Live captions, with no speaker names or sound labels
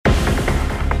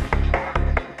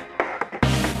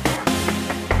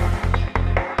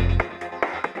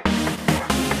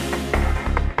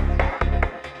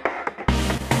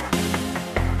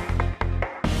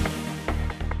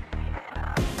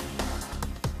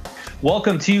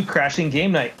Welcome to Crashing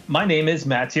Game Night. My name is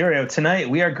Matt Diorio. Tonight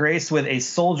we are graced with a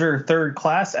soldier third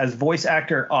class as voice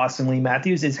actor Austin Lee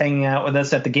Matthews is hanging out with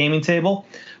us at the gaming table.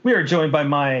 We are joined by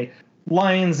my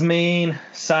lion's mane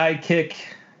sidekick,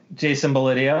 Jason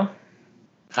Belidio.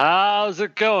 How's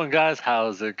it going, guys?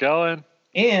 How's it going?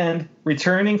 And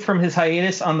returning from his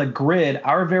hiatus on the grid,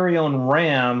 our very own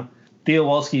Ram, Theo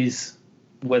Wolski's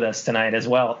with us tonight as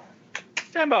well.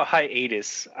 Talking about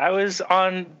hiatus. I was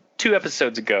on 2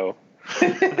 episodes ago.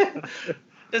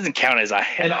 Doesn't count as a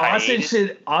and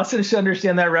Austin should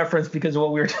understand that reference because of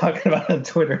what we were talking about on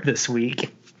Twitter this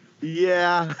week.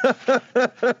 Yeah.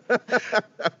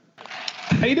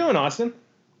 How you doing, Austin?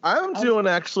 I'm doing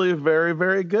actually very,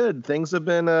 very good. Things have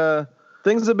been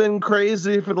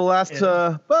crazy for the last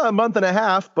a month and a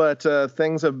half, but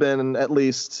things have been at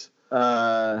least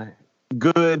good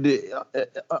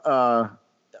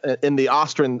in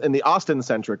the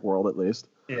Austin-centric world, at least.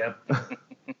 Yeah.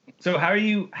 So how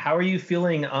are you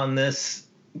feeling on this?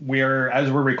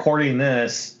 As we're recording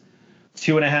this,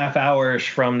 2.5 hours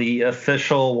from the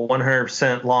official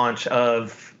 100% launch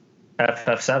of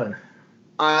FF7.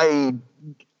 I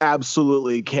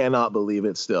absolutely cannot believe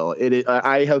it still.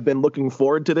 I have been looking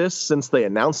forward to this since they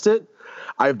announced it.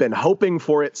 I've been hoping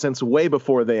for it since way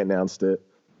before they announced it.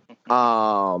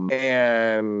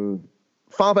 And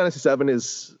Final Fantasy VII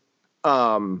is,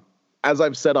 as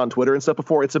I've said on Twitter and stuff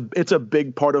before, it's a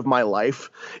big part of my life,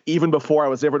 even before I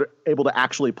was ever able to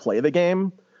actually play the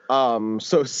game.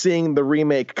 So seeing the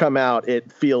remake come out,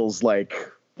 it feels like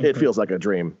a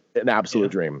dream, an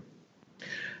absolute dream.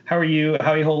 How are you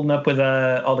holding up with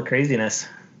all the craziness?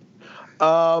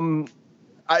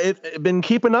 I've been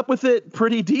keeping up with it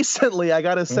pretty decently, I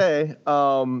gotta say.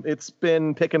 It's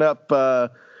been picking up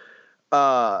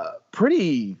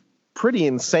pretty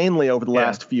insanely over the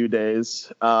last few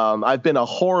days. I've been a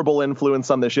horrible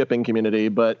influence on the shipping community,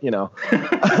 but you know.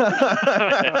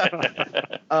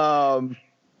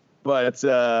 It's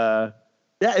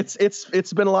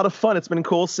been a lot of fun. It's been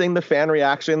cool seeing the fan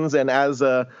reactions, and as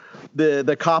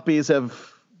the copies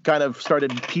have kind of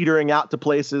started petering out to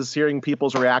places, hearing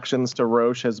people's reactions to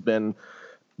Roche has been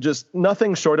just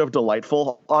nothing short of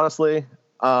delightful, honestly.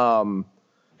 And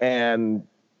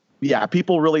yeah,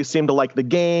 people really seem to like the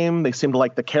game. They seem to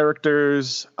like the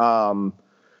characters. I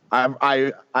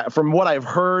from what I've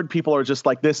heard, people are just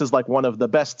like, this is like one of the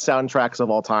best soundtracks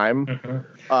of all time.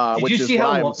 Mm-hmm. Did you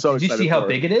see how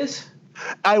big it is?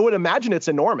 I would imagine it's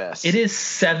enormous. It is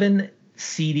 7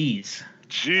 CDs.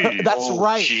 Jeez. That's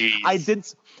right. Geez. I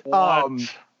did. What?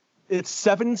 It's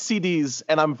 7 CDs,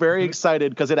 and I'm very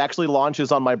excited because it actually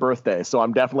launches on my birthday, so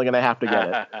I'm definitely going to have to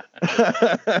get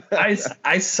it. I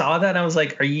saw that, and I was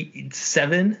like, are you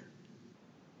 7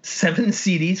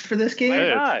 CDs for this game?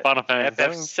 Hey, Final Fantasy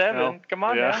FF7, come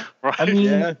on now. Right. I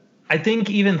mean, I think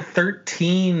even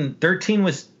 13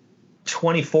 was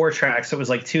 24 tracks, so it was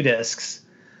like 2 discs.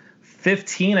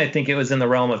 15, I think it was in the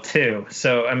realm of 2.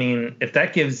 So, I mean, if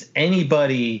that gives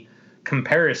anybody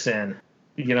comparison,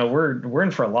 you know, we're in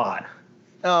for a lot.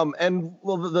 And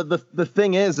well, the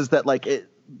thing is that like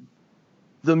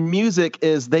the music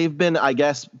is, they've been, I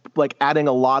guess, like adding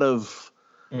a lot of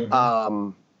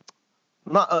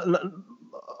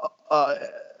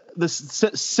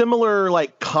similar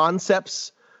like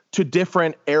concepts to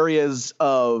different areas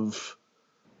of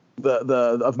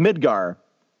of Midgar.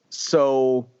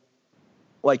 So,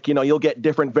 like, you know, you'll get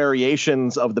different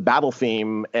variations of the battle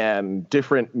theme and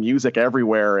different music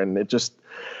everywhere, and it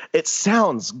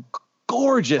sounds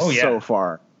gorgeous so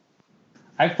far.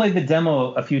 I've played the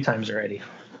demo a few times already.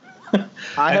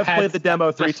 I have played the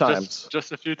demo 3 times.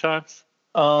 Just a few times?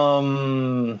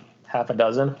 Half a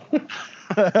dozen.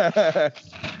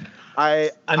 I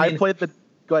played the...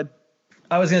 Go ahead.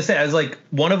 I was going to say, I was like,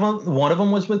 one of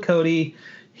them was with Cody.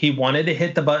 He wanted to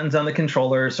hit the buttons on the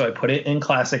controller, so I put it in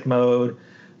classic mode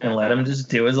and let him just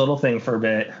do his little thing for a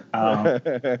bit.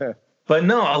 But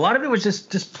no, a lot of it was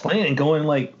just playing and going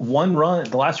like one run.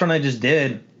 The last run I just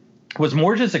did was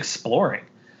more just exploring,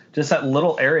 just that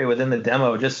little area within the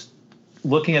demo, just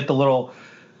looking at the little,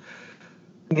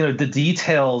 you know, the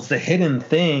details, the hidden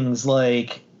things,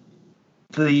 like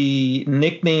the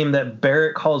nickname that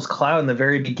Barrett calls Cloud in the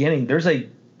very beginning. There's a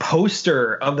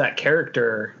poster of that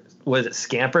character. Was it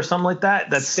Scamp or something like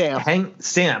that? That's Stamp.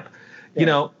 Yeah. You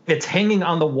know, it's hanging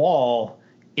on the wall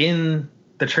in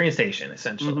the train station,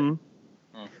 essentially.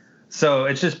 Mm-hmm. So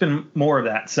it's just been more of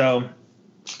that. So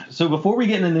before we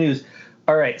get into the news,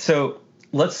 all right. So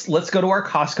let's go to our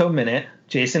Costco minute.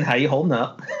 Jason, how you holding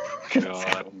up?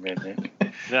 God, minute.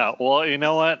 Yeah. Well, you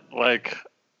know what? Like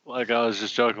I was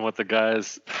just joking with the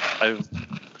guys. I'm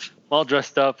all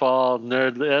dressed up, all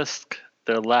nerd-esque.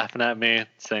 they're laughing at me,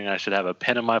 saying I should have a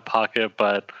pen in my pocket,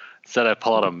 but instead I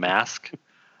pull out a mask.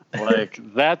 Like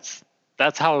that's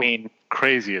how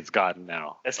crazy it's gotten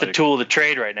now. That's the tool of the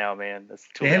trade right now, man. That's the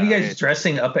tool. They have you guys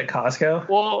dressing up at Costco?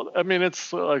 Well, I mean,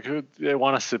 it's like they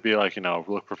want us to be like,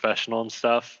 look professional and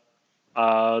stuff.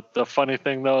 The funny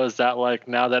thing though is that like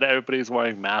now that everybody's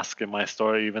wearing masks in my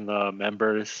store, even the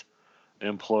members, the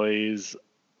employees,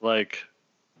 like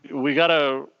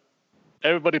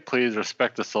everybody please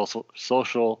respect the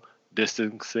social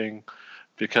distancing,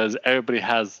 because everybody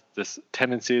has this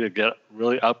tendency to get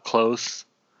really up close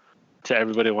to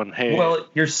everybody when, hey. Well,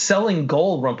 you're selling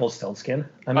gold, Rumpelstiltskin.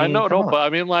 I know, but I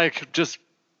mean, like, just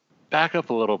back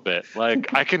up a little bit.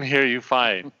 Like, I can hear you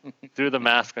fine. Through the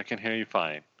mask, I can hear you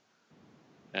fine.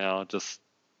 Just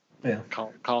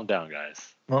calm down,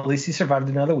 guys. Well, at least you survived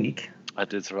another week. I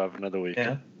did survive another week.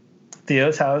 Yeah.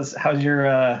 Theos, how's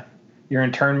your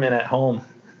internment at home?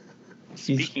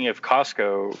 Speaking of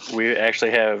Costco, we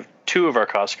actually have 2 of our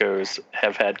Costcos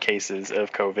have had cases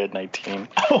of COVID-19.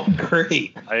 Oh,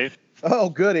 great. Right? Oh,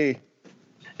 goody.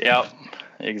 Yep,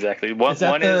 exactly. One is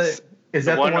that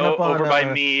the one up over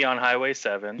by me on Highway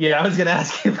 7. Yeah, I was going to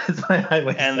ask you if it's by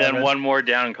Highway 7. And then one more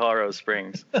down in Colorado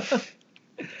Springs.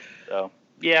 So,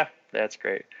 yeah, that's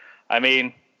great. I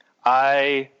mean,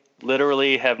 I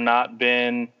literally have not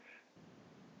been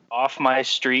off my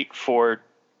street for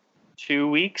 2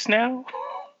 weeks now.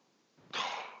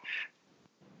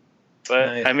 But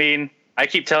nice. I mean, I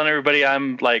keep telling everybody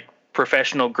I'm like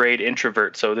professional grade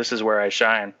introvert, so this is where I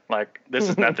shine. Like, this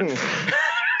is nothing.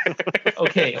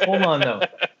 Okay, hold on though,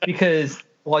 because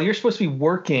while you're supposed to be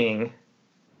working,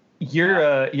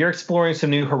 you're exploring some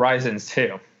new horizons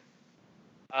too.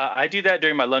 I do that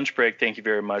during my lunch break. Thank you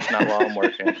very much. Not while I'm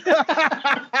working.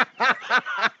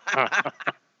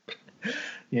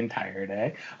 The entire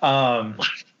day.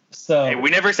 So hey, we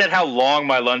never said how long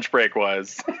my lunch break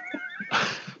was.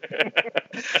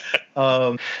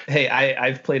 Hey,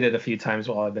 I've played it a few times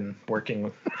while I've been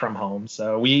working from home.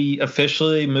 So we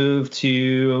officially moved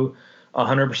to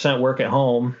 100% work at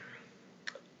home,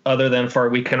 other than for our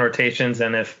weekend rotations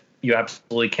and if you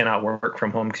absolutely cannot work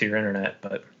from home to your internet.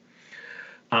 But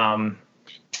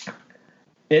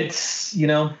it's,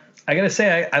 I gotta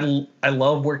say, I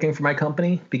love working for my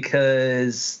company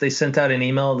because they sent out an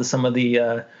email to some of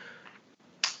the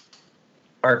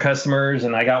our customers,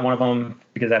 and I got one of them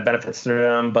because that benefits through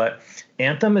them. But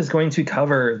Anthem is going to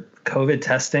cover COVID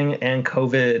testing and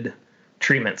COVID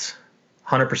treatments,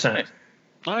 100%.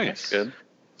 Nice. That's good.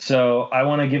 So I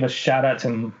want to give a shout out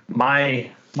to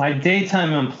my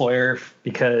daytime employer,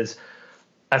 because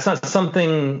that's not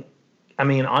something. I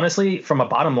mean, honestly, from a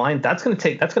bottom line, that's going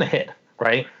to hit,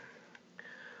 right?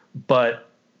 But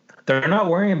they're not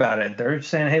worrying about it. They're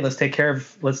saying, hey, let's take care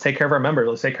of our members.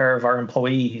 Let's take care of our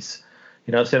employees,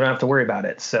 so they don't have to worry about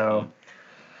it. So,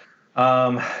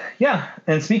 yeah.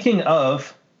 And speaking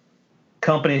of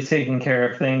companies taking care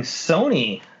of things,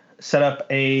 Sony set up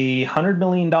a $100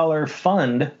 million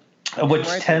fund, of which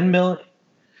 $10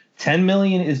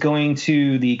 million is going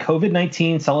to the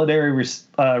COVID-19 Solidarity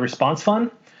Response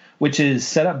Fund, which is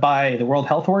set up by the World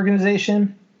Health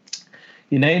Organization,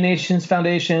 United Nations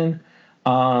Foundation,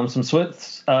 some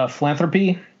Swiss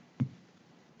philanthropy,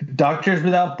 Doctors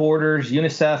Without Borders,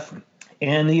 UNICEF,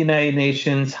 and the United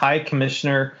Nations High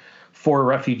Commissioner for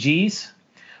Refugees.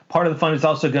 Part of the fund is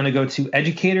also going to go to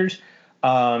educators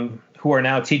who are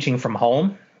now teaching from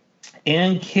home,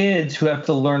 and kids who have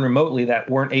to learn remotely that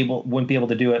wouldn't be able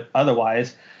to do it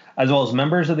otherwise, as well as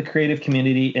members of the creative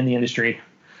community in the industry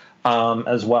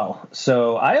as well.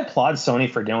 So I applaud Sony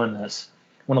for doing this.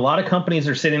 When a lot of companies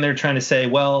are sitting there trying to say,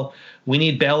 well, we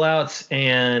need bailouts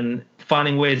and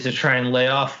finding ways to try and lay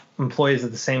off employees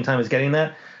at the same time as getting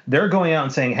that, they're going out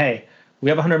and saying, hey, we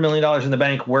have $100 million in the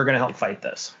bank. We're going to help fight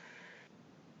this.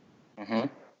 Mm-hmm.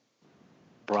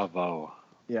 Bravo.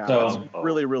 Yeah, that's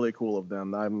really, really cool of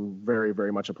them. I'm very,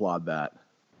 very much applaud that.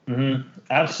 Mm-hmm.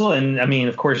 Absolutely. And I mean,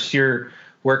 of course, you're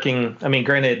working,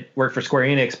 granted, work for Square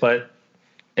Enix, but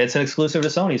it's an exclusive to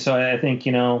Sony. So I think,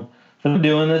 for them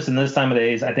doing this in this time of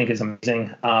days, I think is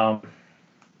amazing.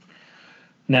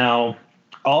 Now,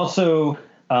 also,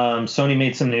 Sony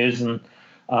made some news, and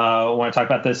I want to talk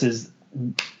about this, is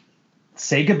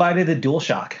say goodbye to the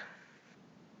DualShock.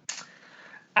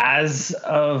 As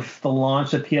of the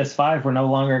launch of PS5, we're no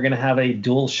longer going to have a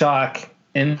DualShock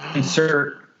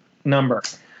insert number.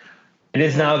 It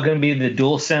is now going to be the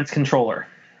DualSense controller.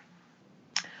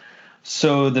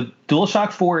 So the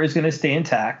DualShock 4 is going to stay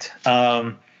intact.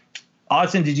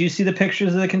 Austin, did you see the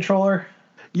pictures of the controller?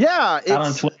 Yeah, out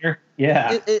on Twitter.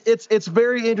 Yeah, it's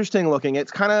very interesting looking.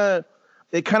 It's kind of,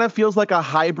 it kind of feels like a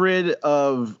hybrid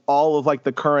of all of like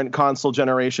the current console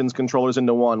generations controllers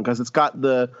into one, because it's got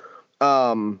the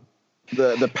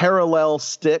parallel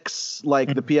sticks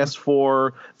like the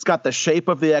PS4. It's got the shape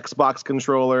of the Xbox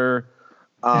controller.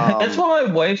 That's what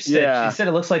my wife said. Yeah. She said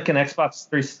it looks like an Xbox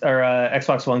 3 or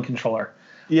Xbox One controller.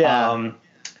 Yeah.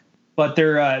 But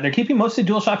they're keeping most of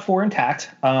DualShock 4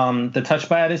 intact. The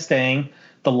touchpad is staying.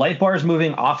 The light bar is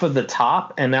moving off of the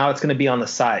top, and now it's going to be on the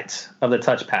sides of the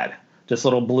touchpad. Just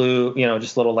little blue,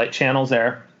 just little light channels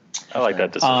there. I like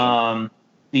that decision.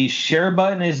 The share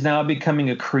button is now becoming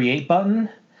a create button.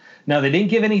 Now, they didn't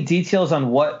give any details on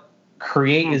what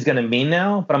create is going to mean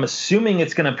now, but I'm assuming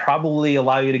it's going to probably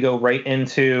allow you to go right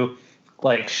into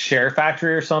like Share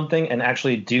Factory or something and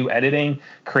actually do editing,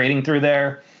 creating through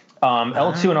there.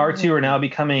 L2 and R2 are now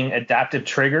becoming adaptive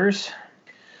triggers.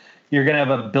 You're going to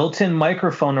have a built-in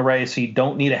microphone array, so you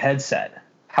don't need a headset.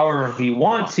 However, if you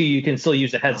want to, you can still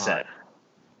use a headset.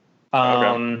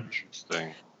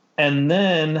 Interesting. And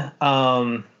then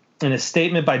in a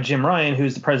statement by Jim Ryan,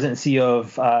 who's the president and CEO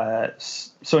of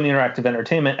Sony Interactive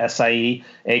Entertainment, SIE,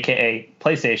 a.k.a.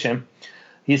 PlayStation,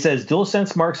 he says,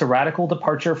 DualSense marks a radical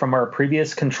departure from our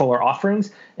previous controller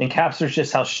offerings and captures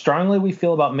just how strongly we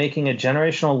feel about making a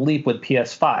generational leap with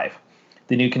PS5.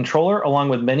 The new controller, along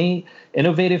with many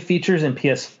innovative features in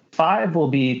PS5, will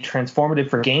be transformative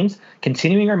for games,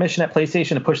 continuing our mission at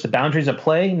PlayStation to push the boundaries of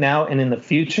play now and in the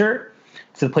future.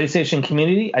 To the PlayStation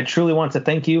community, I truly want to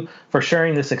thank you for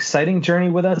sharing this exciting journey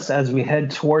with us as we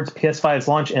head towards PS5's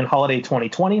launch in holiday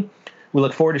 2020. We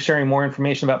look forward to sharing more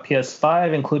information about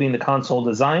PS5, including the console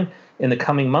design, in the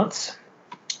coming months.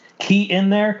 Key in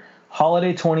there,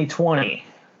 holiday 2020.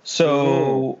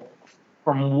 So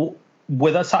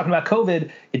with us talking about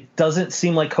COVID, it doesn't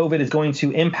seem like COVID is going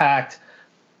to impact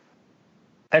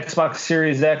Xbox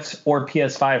Series X or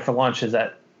PS5 for launches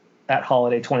at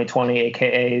holiday 2020,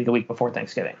 aka the week before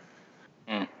Thanksgiving.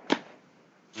 I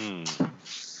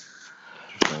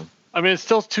mean, it's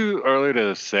still too early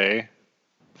to say.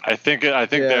 I think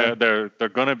they're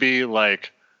going to be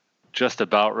like just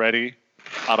about ready.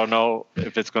 I don't know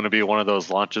if it's going to be one of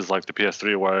those launches like the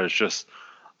PS3 where it's just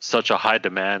such a high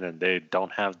demand and they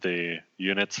don't have the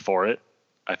units for it.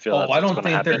 I feel I don't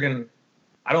think they're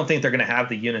going to have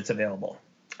the units available.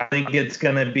 I think it's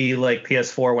going to be like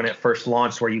PS4 when it first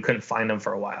launched, where you couldn't find them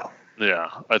for a while. Yeah,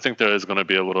 I think there is going to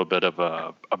be a little bit of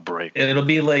a break. It'll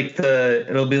be like the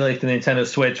Nintendo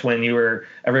Switch when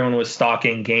everyone was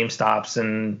stocking GameStops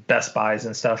and Best Buys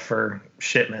and stuff for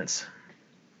shipments.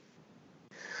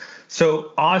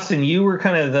 So Austin, you were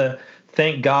kind of the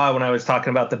thank God when I was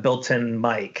talking about the built-in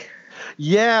mic.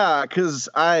 Yeah, because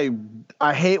I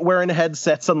hate wearing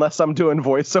headsets unless I'm doing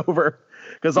voiceover.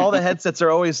 Because all the headsets are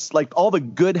always like all the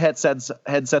good headsets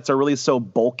are really so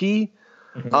bulky.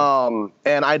 Mm-hmm.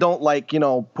 And I don't like,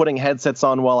 putting headsets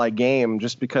on while I game,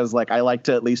 just because like I like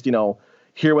to at least,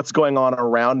 hear what's going on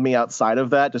around me outside of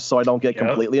that, just so I don't get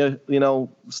completely,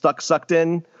 sucked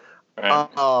in.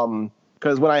 Right.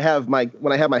 Because when I have my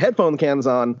headphone cans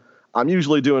on, I'm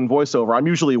usually doing voiceover. I'm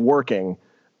usually working.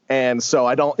 And so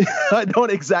I don't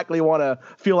exactly want to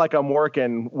feel like I'm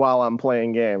working while I'm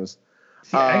playing games.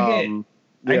 See, I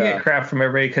get crap from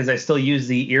everybody because I still use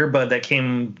the earbud that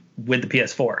came with the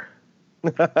PS4.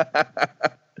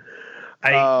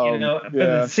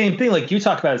 The same thing like you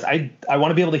talk about is I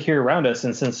want to be able to hear around us,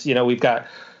 and since we've got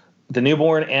the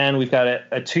newborn and we've got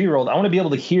a 2-year-old, I want to be able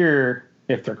to hear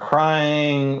if they're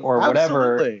crying or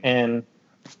whatever. Absolutely. And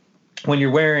when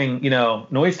you're wearing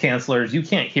noise cancelers, you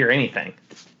can't hear anything.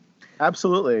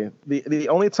 Absolutely. The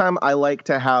only time I like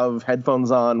to have headphones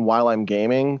on while I'm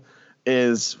gaming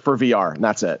is for VR, and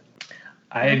that's it.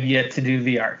 I have yet to do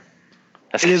VR.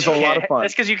 It is a lot of fun.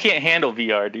 That's because you can't handle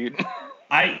VR, dude.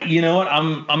 You know what?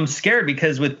 I'm scared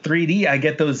because with 3D, I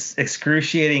get those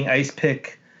excruciating ice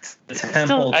pick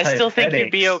temple I still think headaches.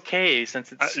 you'd be okay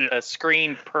since it's a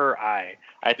screen per eye.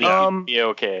 I think you'd be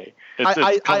okay.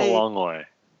 It's come a long way.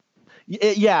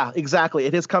 Yeah, exactly.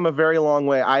 It has come a very long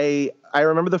way. I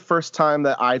remember the first time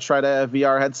that I tried a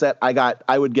VR headset,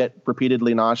 I would get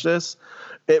repeatedly nauseous.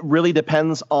 It really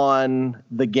depends on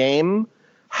the game,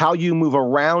 how you move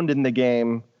around in the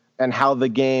game, and how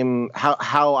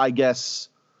I guess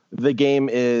the game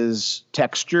is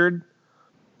textured.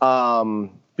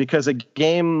 Because a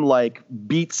game like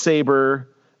Beat Saber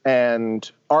and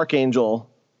Archangel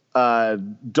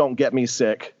don't get me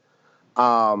sick.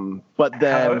 But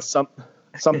then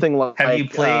something like have you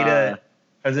played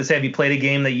have you played a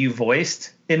game that you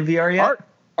voiced in VR yet?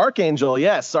 Archangel,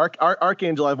 yes.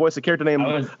 Archangel. I voiced a character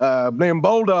named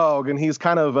Bulldog, and he's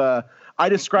kind of I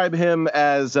describe him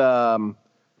as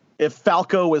if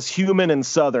Falco was human and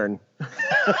Southern.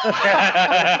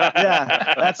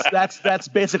 Yeah, that's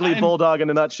basically Bulldog in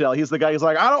a nutshell. He's the guy who's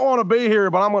like, I don't want to be here,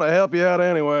 but I'm going to help you out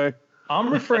anyway.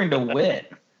 I'm referring to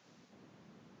Wit.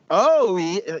 Oh,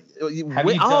 I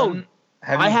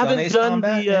haven't done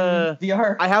the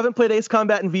VR. I haven't played Ace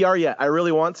Combat in VR yet. I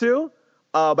really want to,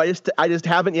 but I just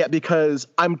haven't yet because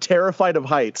I'm terrified of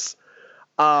heights.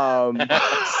 So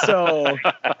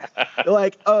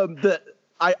like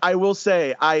I will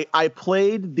say I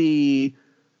played the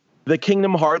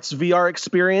Kingdom Hearts VR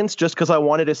experience just because I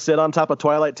wanted to sit on top of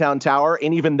Twilight Town Tower,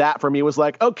 and even that for me was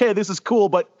like, okay, this is cool,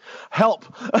 but help.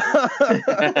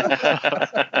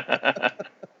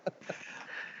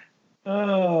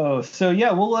 Oh, so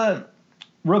yeah, we'll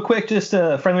real quick, just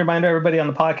a friendly reminder to everybody on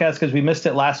the podcast, because we missed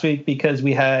it last week because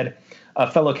we had a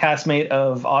fellow castmate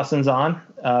of Austin's on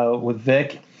with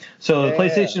Vic. So the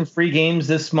PlayStation free games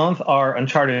this month are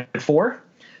Uncharted 4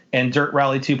 and Dirt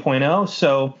Rally 2.0.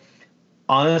 So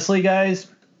honestly, guys,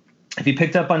 if you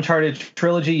picked up Uncharted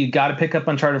Trilogy, you got to pick up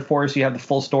Uncharted 4 so you have the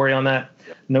full story on that.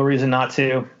 No reason not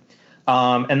to.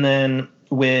 And then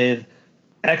with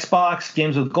Xbox,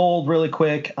 Games with Gold, really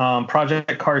quick,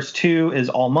 Project Cars 2 is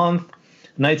all month.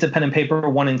 Knights of Pen and Paper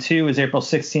 1 and 2 is April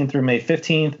 16th through May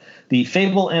 15th. The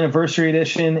Fable Anniversary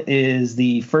Edition is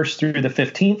the 1st through the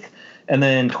 15th. And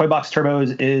then Toy Box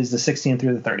Turbos is the 16th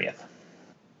through the 30th.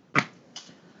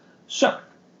 So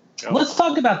let's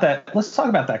talk about that. Let's talk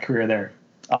about that career there,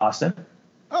 Austin.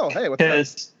 Oh, hey, what's up?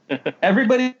 Because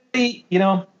everybody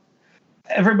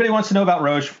wants to know about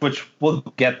Roche, which we'll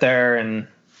get there and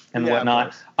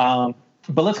whatnot.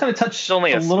 But let's kind of touch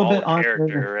only a little bit on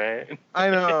character, right?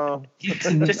 I know.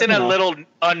 Just in a little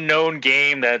unknown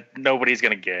game that nobody's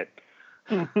gonna get.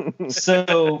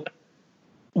 So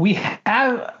we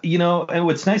have, and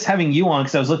what's nice having you on,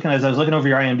 because as I was looking over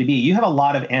your IMDb, you have a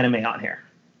lot of anime on here.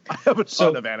 I have a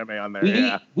ton of anime on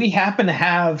there. We happen to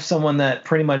have someone that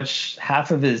pretty much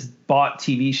half of his bought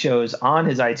TV shows on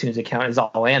his iTunes account is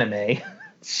all anime.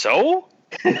 So?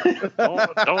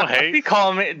 don't hate.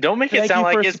 Don't make it sound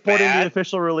like it's supporting bad. The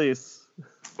official release.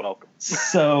 Welcome.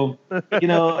 So,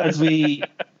 as we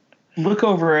look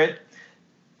over it,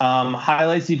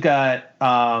 highlights, you've got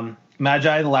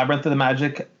Magi, the Labyrinth of the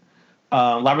Magic.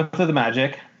 Labyrinth of the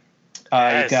Magic.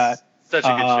 Yes, you've got such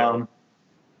a good show.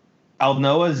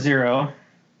 Alnoa Zero.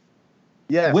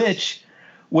 Yes.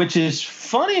 Which is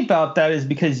funny about that is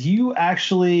because you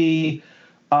actually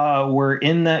were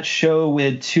in that show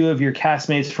with two of your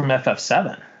castmates from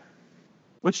FF7.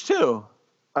 Which two?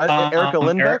 Erica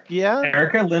Lindbeck,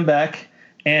 Erica Lindbeck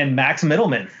and Max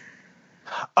Middleman.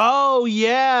 Oh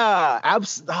yeah,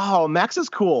 Max is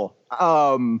cool.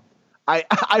 I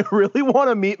really want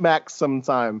to meet Max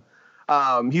sometime.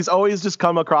 He's always just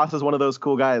come across as one of those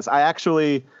cool guys. I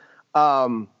actually,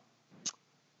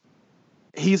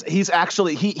 he's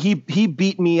actually he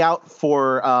beat me out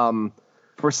for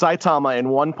Saitama in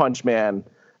One Punch Man,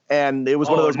 and it was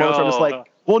one of those moments where I'm just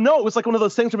like, well, no, it was like one of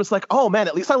those things where it's like, oh man,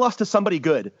 at least I lost to somebody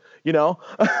good, Dude, that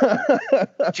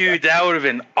would have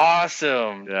been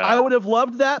awesome. Yeah. I would have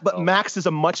loved that, but Max is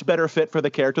a much better fit for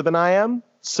the character than I am,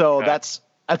 so that's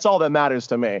all that matters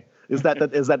to me. Is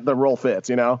that the role fits,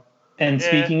 And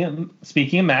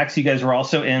speaking of Max, you guys were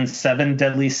also in 7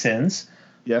 Deadly Sins.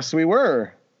 Yes, we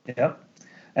were. Yep.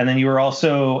 And then you were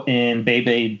also in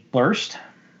Beyblade Burst.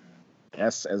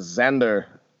 Yes, as Xander.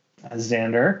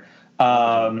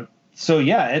 So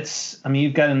yeah,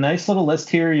 you've got a nice little list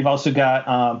here. You've also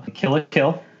got Kill la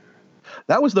Kill.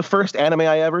 That was the first anime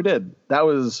I ever did. That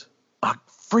was a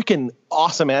freaking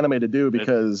awesome anime to do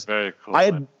because very cool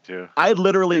I had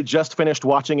literally just finished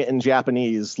watching it in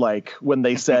Japanese, like when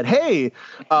they said, "Hey,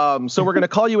 so we're gonna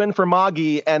call you in for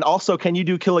Magi, and also can you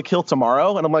do Kill la Kill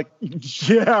tomorrow?" And I'm like,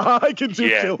 "Yeah, I can do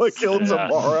Kill la Kill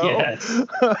tomorrow." Yes.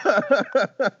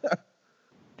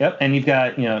 Yep, and you've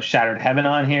got Shattered Heaven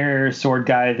on here, Sword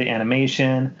Guy, the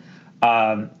animation,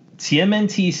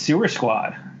 TMNT Sewer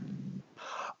Squad.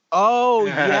 Oh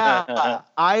yeah,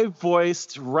 I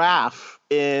voiced Raph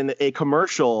in a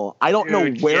commercial. I don't know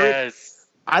where.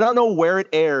 I don't know where it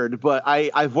aired, but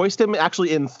I voiced him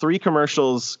actually in 3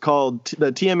 commercials called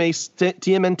the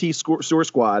TMNT Sewer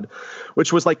Squad,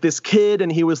 which was like this kid,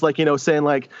 and he was like saying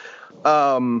like.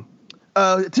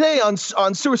 Today on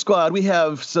Sewer Squad we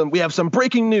have some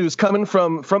breaking news coming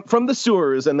from the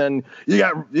sewers, and then you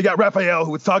got Raphael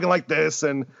who was talking like this,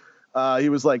 and he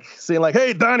was like saying like,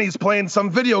 "Hey, Donnie's playing some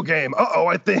video game.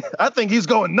 I think he's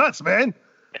going nuts, man."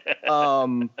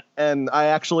 And I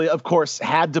actually, of course,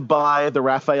 had to buy the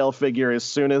Raphael figure as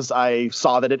soon as I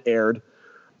saw that it aired.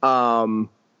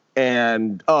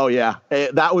 And oh yeah,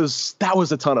 that was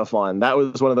a ton of fun. That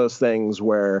was one of those things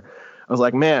where was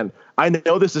like, man, I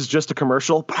know this is just a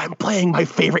commercial, but I'm playing my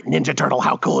favorite Ninja Turtle.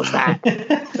 How cool is that?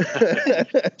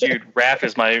 Dude, Raph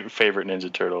is my favorite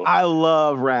Ninja Turtle. I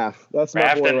love Raph. That's my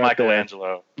Raph boy and right there.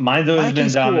 Michelangelo. Mine's always been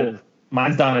Cool.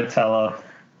 Mine's Donatello.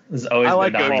 It's always I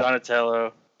like been Go Donatello.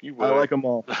 Donatello. You would. I like them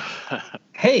all.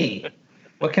 Hey,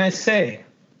 what can I say?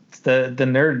 It's the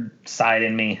nerd side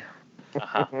in me.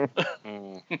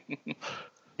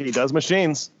 He does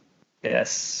machines.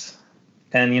 Yes.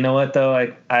 And you know what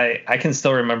though? I can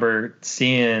still remember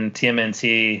seeing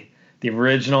TMNT, the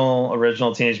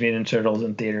original Teenage Mutant Ninja Turtles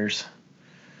in theaters.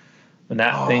 When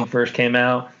that thing first came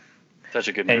out. Such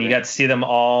a good movie. And you got to see them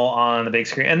all on the big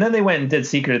screen. And then they went and did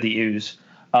Secret of the Ooze.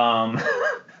 But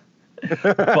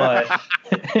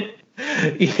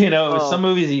you know, some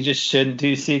movies you just shouldn't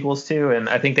do sequels to, and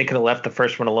I think they could have left the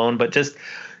first one alone. But just,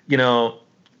 you know,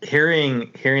 hearing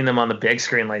them on the big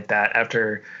screen like that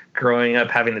after growing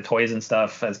up having the toys and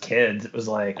stuff as kids, it was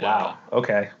like, wow,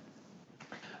 okay.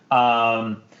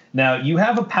 Now you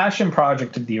have a passion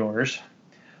project of yours,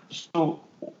 so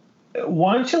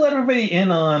why don't you let everybody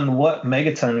in on what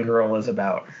Megaton Girl is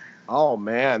about? Oh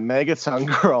man,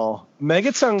 Megaton Girl.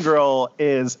 Megaton Girl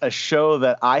is a show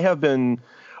that I have been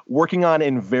working on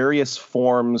in various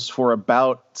forms for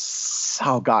about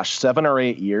 7 or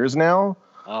 8 years now.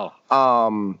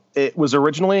 It was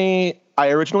I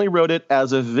originally wrote it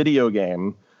as a video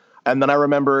game, and then I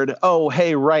remembered, oh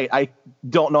hey, right, I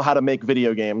don't know how to make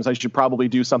video games. I should probably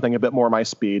do something a bit more my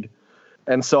speed.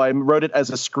 And so I wrote it as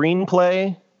a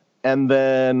screenplay, and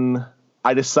then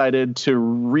I decided to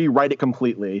rewrite it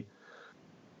completely.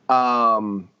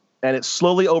 And it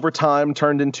slowly over time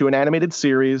turned into an animated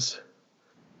series.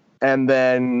 And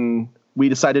then we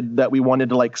decided that we wanted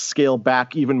to like scale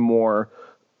back even more,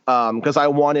 because I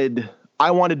wanted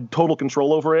total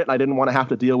control over it. I didn't want to have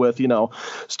to deal with, you know,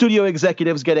 studio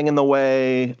executives getting in the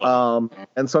way.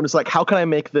 And so I'm just like, how can I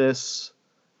make this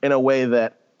in a way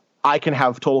that I can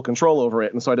have total control over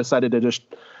it? And so I decided to just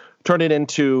turn it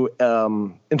into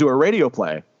a radio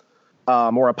play,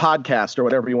 or a podcast, or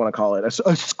whatever you want to call it, a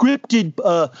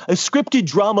scripted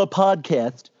drama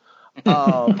podcast.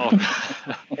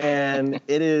 And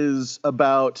it is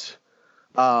about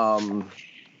a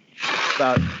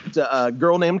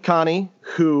girl named Connie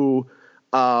who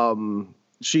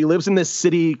she lives in this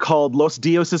city called Los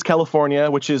Dioses, California,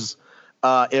 which is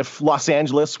if Los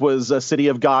Angeles was a city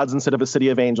of gods instead of a city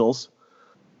of angels.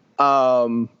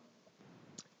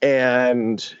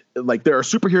 And like there are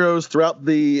superheroes throughout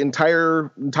the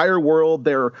entire world.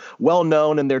 They're well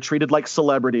known and they're treated like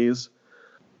celebrities.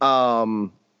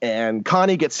 And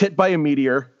Connie gets hit by a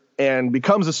meteor and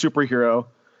becomes a superhero.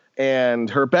 And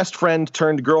her best friend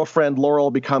turned girlfriend Laurel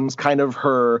becomes kind of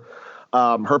her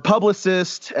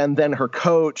publicist and then her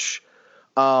coach.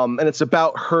 And it's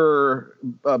about her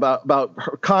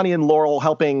Connie and Laurel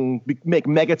helping make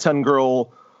Megaton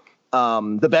Girl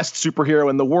the best superhero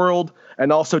in the world,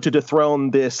 and also to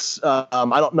dethrone this I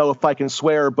don't know if I can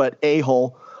swear, but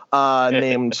a-hole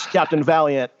named Captain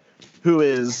Valiant, who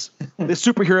is this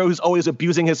superhero who's always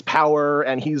abusing his power,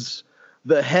 and he's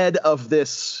the head of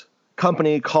this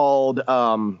company called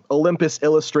Olympus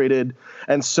Illustrated,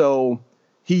 and so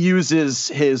he uses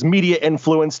his media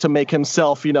influence to make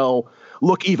himself, you know,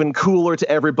 look even cooler to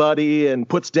everybody, and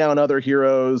puts down other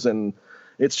heroes, and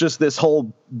it's just this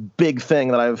whole big thing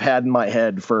that I've had in my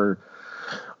head for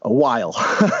a while.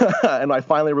 And I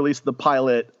finally released the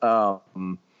pilot a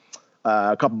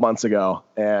couple months ago,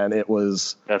 and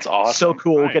that's awesome. So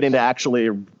cool. Nice. Getting to actually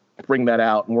bring that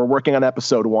out, and we're working on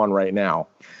episode 1 right now.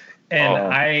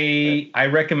 And I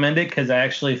recommend it because I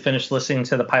actually finished listening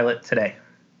to the pilot today.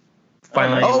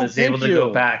 Finally was able to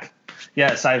go back.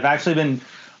 Yes, I've actually been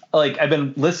I've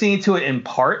been listening to it in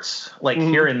parts,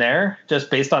 here and there, just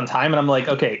based on time. And I'm like,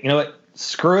 okay, you know what?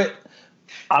 Screw it.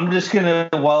 I'm just going to,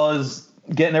 while I was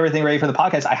getting everything ready for the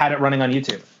podcast, I had it running on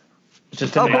YouTube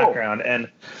just in the background. And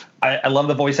I love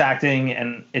the voice acting,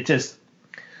 and it just,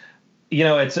 you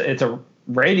know, it's a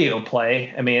radio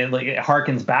play. I mean, it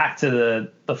harkens back to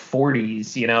the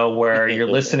 40s, you know, where you're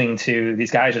listening to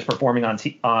these guys just performing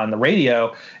on the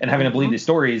radio and having to believe these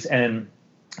stories. And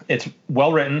it's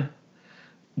well written.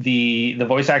 The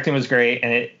voice acting was great,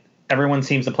 and everyone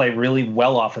seems to play really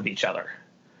well off of each other.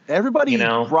 Everybody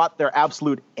brought their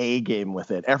absolute A game with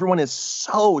it. Everyone is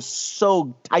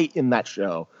so tight in that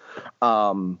show.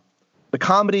 The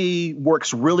comedy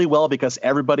works really well because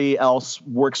everybody else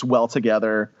works well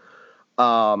together.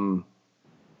 The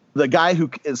guy who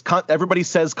is everybody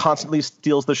says constantly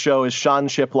steals the show is Sean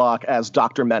Chiplock as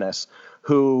Dr. Menace,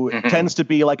 who tends to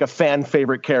be like a fan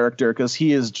favorite character because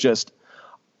he is just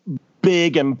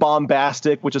big and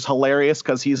bombastic, which is hilarious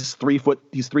because he's 3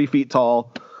 feet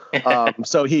tall.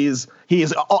 So he's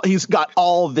got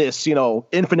all this,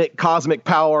 infinite cosmic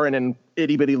power in an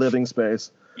itty bitty living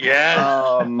space.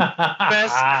 Yeah.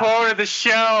 Best quote of the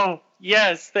show.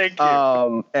 Yes, thank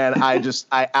you. And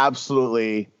I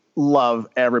absolutely love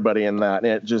everybody in that.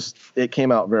 And it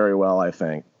came out very well, I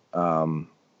think. I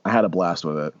had a blast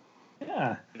with it.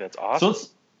 Yeah. That's awesome. So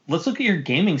let's look at your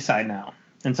gaming side now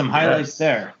and some highlights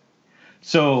there.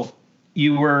 So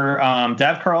you were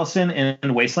Dav Carlson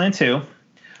in Wasteland 2,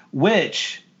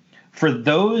 which, for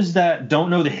those that don't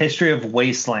know the history of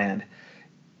Wasteland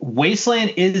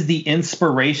is the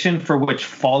inspiration for which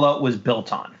Fallout was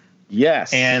built on.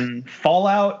 Yes. And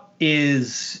Fallout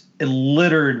is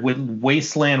littered with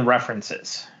Wasteland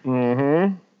references.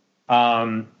 Mm-hmm.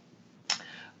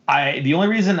 The only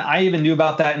reason I even knew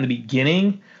about that in the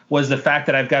beginning was the fact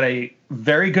that I've got a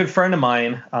very good friend of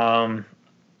mine,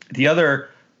 the other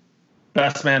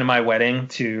best man at my wedding,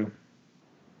 to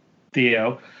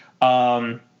Theo,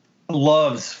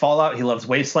 loves Fallout. He loves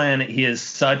Wasteland. He is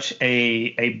such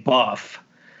a buff.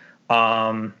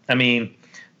 I mean,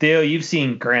 Theo, you've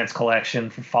seen Grant's collection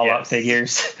for Fallout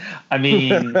figures. I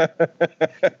mean,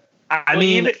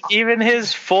 even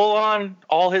his full on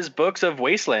all his books of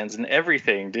Wastelands and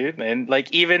everything, dude, and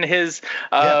like even his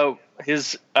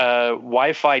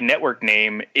Wi-Fi network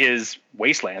name is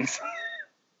Wastelands.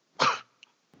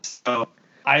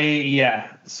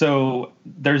 So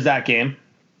there's that game.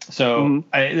 So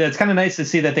it's kind of nice to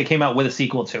see that they came out with a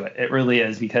sequel to it. It really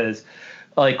is, because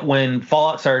like when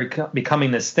Fallout started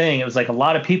becoming this thing, it was like a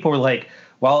lot of people were like,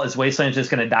 well, is Wasteland just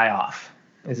going to die off?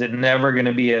 Is it never going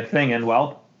to be a thing? And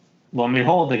well, lo and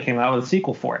behold, they came out with a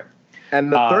sequel for it.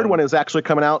 And the third one is actually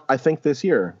coming out, I think, this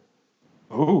year.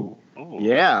 Ooh.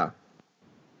 Yeah.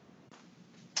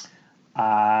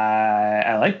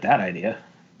 I like that idea.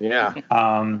 Yeah.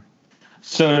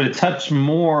 So to touch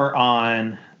more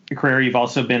on your career, you've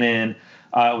also been in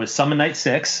with Summon Night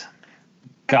 6,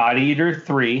 God Eater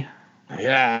 3.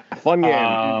 Yeah, fun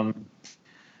game.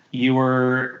 You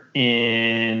were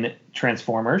in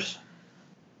Transformers.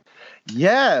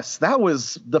 Yes, that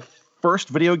was the first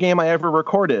video game I ever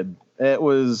recorded. It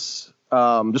was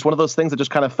just one of those things that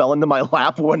just kind of fell into my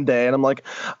lap one day, and I'm like,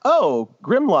 oh,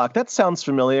 Grimlock, that sounds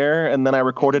familiar. And then I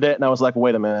recorded it, and I was like,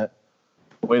 wait a minute.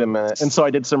 And so I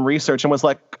did some research and was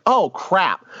like, oh,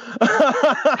 crap.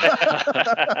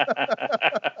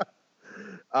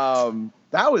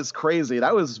 That was crazy.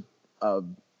 That was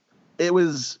it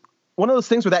was one of those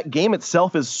things where that game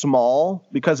itself is small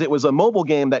because it was a mobile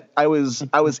game that I was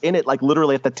in it like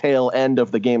literally at the tail end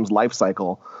of the game's life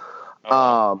cycle.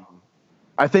 I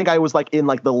think I was like in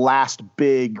like the last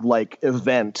big like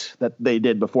event that they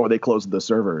did before they closed the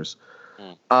servers.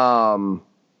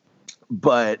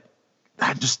 But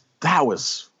that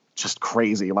was just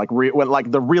crazy. Like when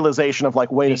like the realization of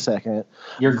like, wait a second,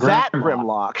 you're that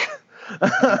Grimlock.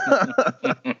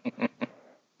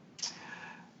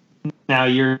 Now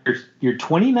your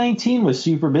 2019 was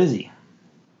super busy.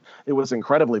 It was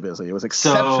incredibly busy. It was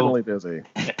exceptionally busy.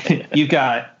 You've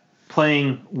got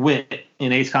playing Wit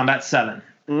in Ace Combat 7.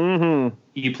 Mm-hmm.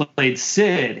 You played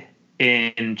Sid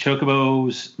in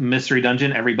Chocobo's Mystery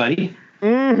Dungeon, Everybody.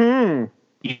 Mm-hmm.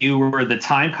 You were the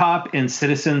time cop in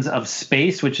Citizens of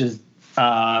Space, which is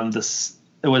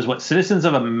Citizens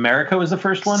of America was the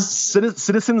first one?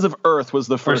 Citizens of Earth was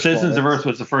the first one. Citizens of Earth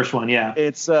was the first one, yeah.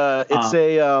 It's a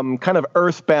kind of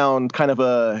Earthbound kind of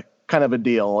a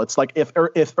deal. It's like if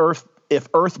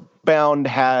Earthbound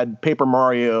had Paper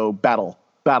Mario battle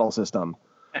system.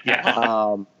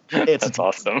 Yeah. That's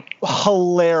awesome.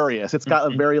 Hilarious. It's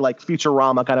got a very like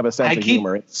Futurama kind of a sense of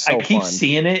humor. It's so I keep fun.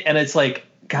 seeing it and it's like,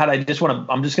 God, I'm just going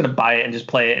to buy it and just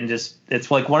play it and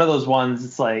it's like one of those ones.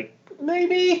 It's like,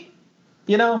 maybe,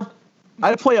 I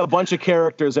play a bunch of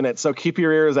characters in it, so keep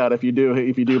your ears out if you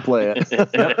do play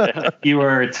it. You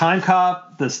were Time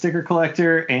Cop, the Sticker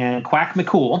Collector, and Quack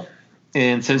McCool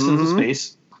in Citizens of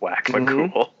Space. Quack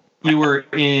McCool. You were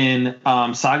in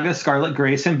Saga Scarlet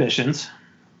Grace Ambitions.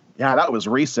 Yeah, that was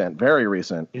recent, very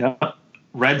recent. Yeah.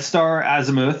 Red Star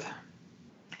Azimuth.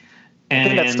 And I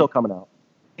think that's still coming out.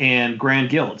 And Grand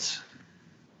Guilds.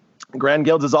 Grand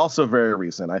Guilds is also very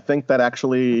recent. I think that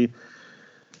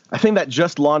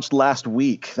just launched last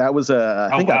week. That was it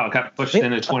got pushed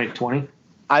into 2020.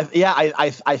 I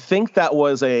think that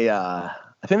was a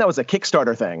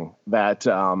Kickstarter thing that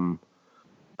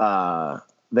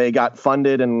they got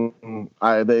funded and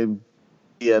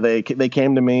they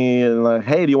came to me and like,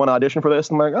 hey, do you want to audition for this?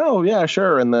 And I'm like, oh yeah,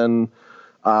 sure. And then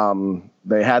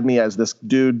they had me as this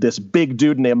big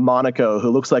dude named Monaco who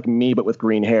looks like me but with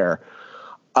green hair.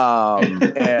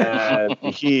 And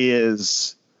he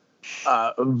is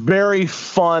very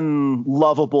fun,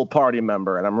 lovable party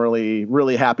member, and I'm really,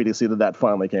 really happy to see that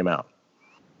finally came out.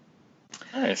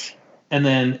 Nice. And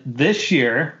then this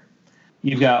year,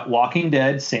 you've got Walking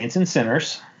Dead: Saints and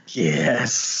Sinners.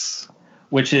 Yes.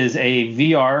 Which is a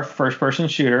VR first-person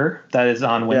shooter that is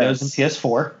on Windows and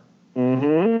PS4.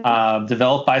 Mm-hmm.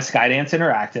 Developed by Skydance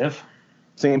Interactive.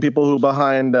 Same people who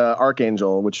behind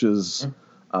Archangel, which is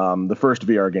the first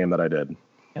VR game that I did.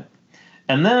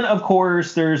 And then, of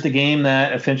course, there's the game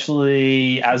that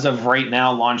officially, as of right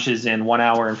now, launches in 1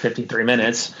 hour and 53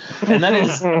 minutes. And that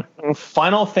is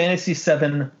Final Fantasy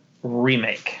VII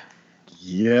Remake.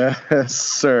 Yes,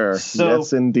 sir. So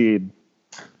yes, indeed.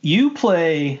 You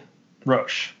play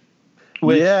Roche.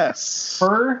 Yes.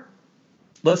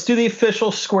 Let's do the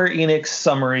official Square Enix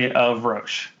summary of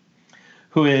Roche,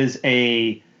 who is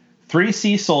a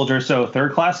 3C soldier, so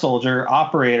third-class soldier,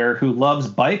 operator who loves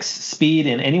bikes, speed,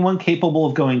 and anyone capable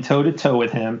of going toe-to-toe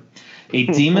with him. A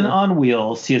demon on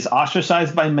wheels, he is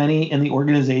ostracized by many in the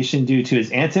organization due to his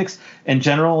antics and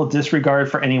general disregard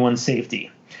for anyone's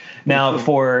safety. Now,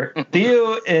 for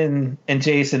Theo and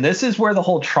Jason, this is where the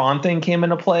whole Tron thing came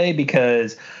into play,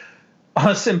 because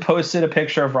Austin posted a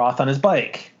picture of Roth on his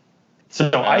bike.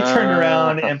 So I turned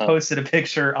around and posted a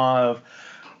picture of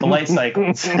the light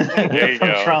cycles from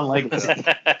Tron Legacy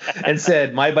and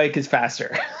said, my bike is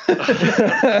faster.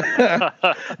 That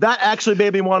actually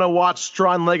made me want to watch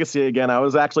Tron Legacy again. I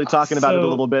was actually talking about it a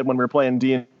little bit when we were playing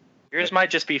D&D. Yours might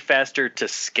just be faster to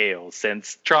scale,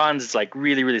 since Tron's is like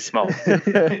really, really small. So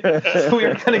we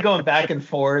were kind of going back and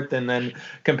forth and then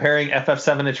comparing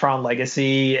FF7 to Tron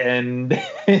Legacy, and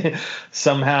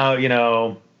somehow,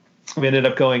 we ended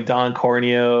up going Don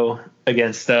Corneo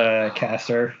against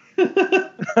Caster.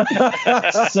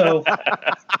 So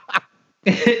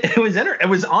it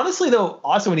was honestly, though,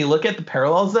 awesome when you look at the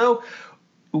parallels, though.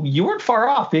 You weren't far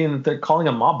off being that they're calling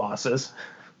them mob bosses.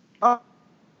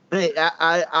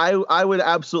 I would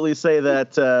absolutely say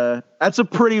that that's a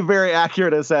pretty very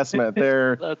accurate assessment.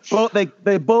 They're both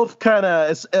they both kind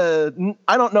of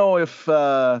I don't know if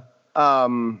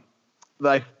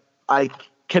like I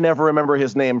can never remember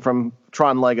his name from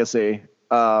Tron Legacy.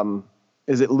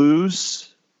 Is it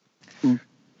Luz?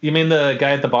 You mean the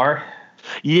guy at the bar?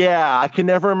 Yeah, I can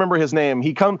never remember his name.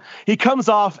 He comes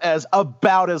off as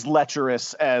about as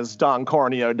lecherous as Don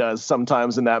Corneo does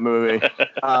sometimes in that movie.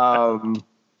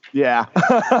 Yeah.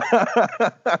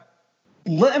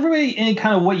 Let everybody in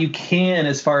kind of what you can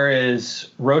as far as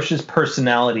Roche's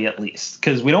personality, at least,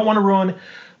 because we don't want to ruin,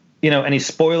 any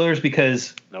spoilers,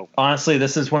 because honestly,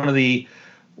 this is one of the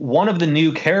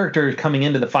new characters coming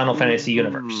into the Final Fantasy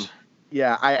universe.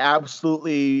 Yeah,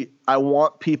 I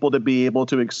want people to be able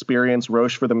to experience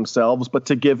Roche for themselves, but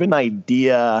to give an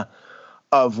idea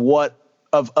of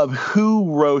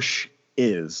who Roche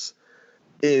is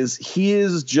he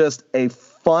is just a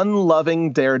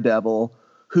fun-loving daredevil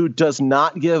who does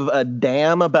not give a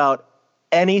damn about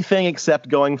anything except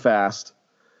going fast.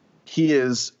 He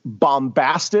is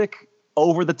bombastic,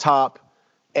 over the top,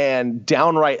 and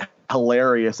downright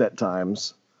hilarious at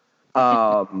times.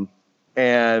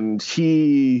 And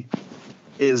he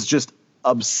is just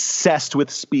obsessed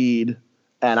with speed.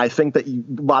 And I think that a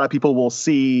lot of people will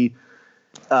see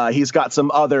he's got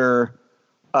another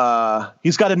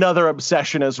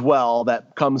obsession as well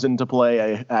that comes into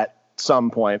play at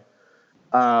some point.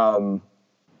 And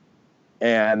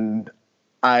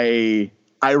I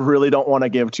really don't want to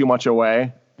give too much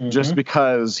away, just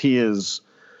because he is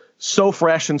so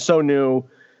fresh and so new,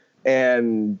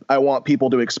 and I want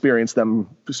people to experience him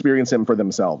for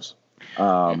themselves.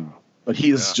 But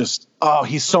he's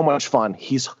he's so much fun.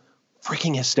 He's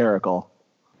freaking hysterical.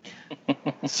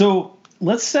 So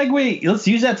let's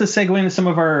use that to segue into some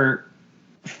of our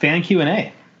fan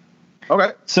Q&A.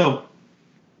 Okay. So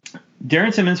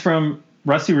Darren Simmons from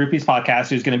Rusty Rupees podcast,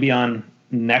 who's going to be on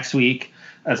next week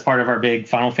as part of our big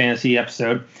Final Fantasy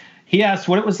episode, he asked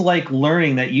what it was like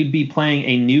learning that you'd be playing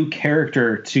a new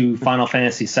character to Final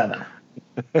Fantasy VII.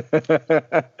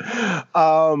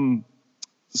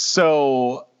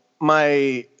 So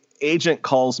my agent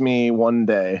calls me one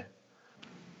day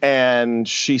and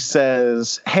she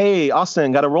says, "Hey,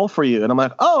 Austin, got a role for you." And I'm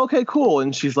like, "Oh, okay, cool."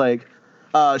 And she's like,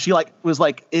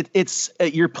 it's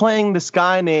you're playing this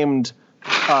guy named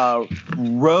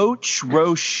Roche,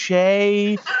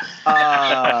 and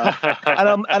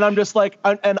I'm just like,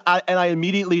 and I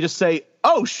immediately just say,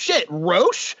 "Oh shit,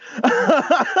 Roche."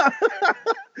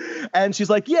 And she's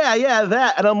like, yeah,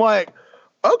 that. And I'm like,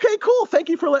 "Okay, cool. Thank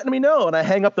you for letting me know." And I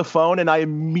hang up the phone and I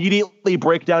immediately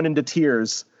break down into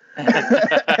tears.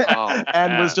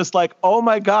 And was just like, "Oh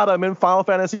my God, I'm in Final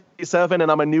Fantasy VII and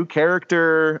I'm a new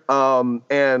character."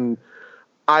 And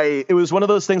it was one of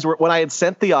those things where when I had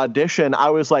sent the audition, I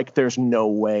was like, there's no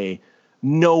way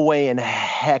in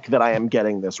heck that I am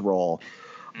getting this role.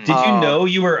 Did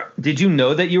you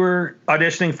know that you were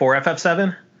auditioning for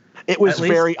FF7? It was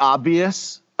very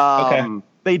obvious. Okay.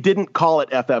 They didn't call it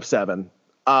FF7.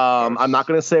 I'm not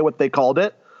going to say what they called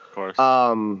it. Of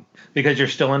course. Because you're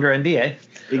still under NDA.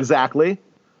 Exactly.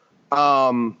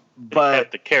 But you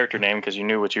kept the character name because you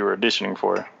knew what you were auditioning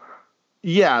for.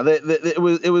 Yeah, it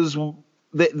was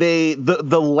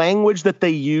the language that they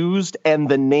used and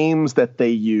the names that they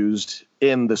used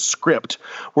in the script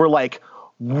were like,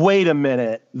 wait a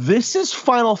minute, this is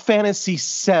Final Fantasy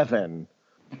VII.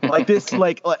 Like this,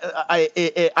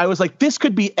 I was like, this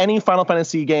could be any Final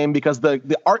Fantasy game because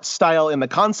the art style in the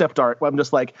concept art, I'm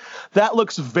just like, that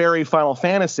looks very Final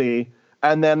Fantasy.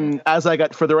 And then as I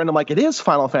got further in, I'm like, it is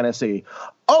Final Fantasy.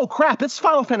 Oh crap, it's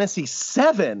Final Fantasy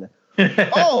VII.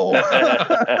 Oh.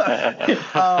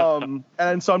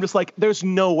 And so I'm just like, there's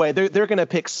no way they're gonna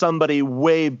pick they're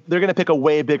gonna pick a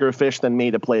way bigger fish than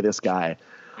me to play this guy.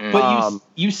 But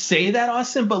you say that,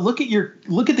 Austin, but look at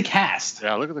the cast.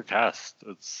 Yeah, look at the cast.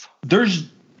 There's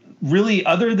really,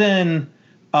 other than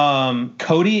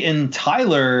Cody and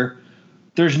Tyler,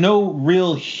 there's no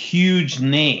real huge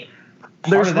name.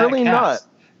 There's really not.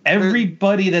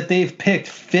 Everybody that they've picked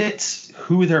fits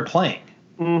who they're playing.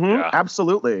 Mm-hmm, yeah.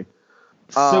 Absolutely.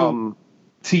 So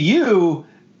to you,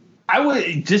 I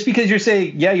would, just because you're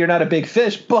saying, yeah, you're not a big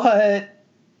fish, but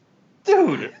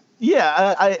dude.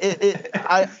 Yeah,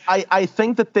 I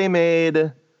think that they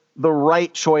made the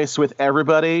right choice with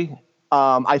everybody.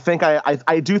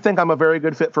 I do think I'm a very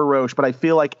good fit for Roche, but I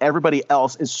feel like everybody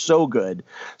else is so good,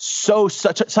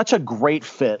 such a great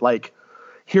fit. Like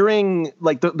hearing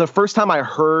like the first time I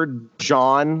heard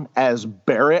John as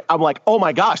Barrett, I'm like, oh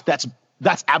my gosh, that's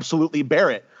absolutely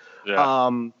Barrett. Yeah.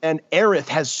 And Aerith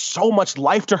has so much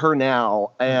life to her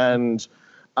now, and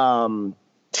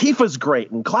Tifa's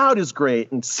great, and Cloud is great,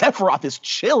 and Sephiroth is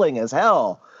chilling as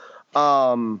hell.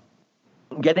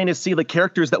 Getting to see the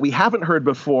characters that we haven't heard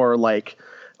before, like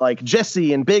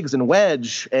Jesse and Biggs and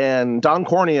Wedge and Don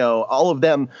Corneo, all of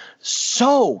them,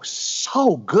 so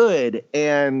good.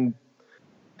 And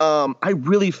I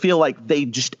really feel like they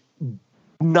just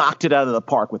knocked it out of the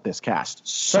park with this cast.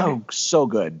 So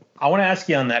good. I want to ask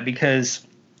you on that because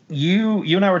you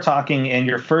and I were talking, and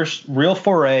your first real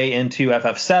foray into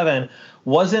FF7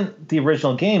 wasn't the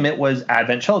original game, it was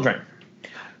Advent Children.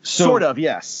 So, sort of,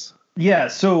 yes. Yeah,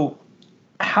 so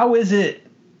how is it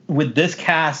with this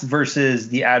cast versus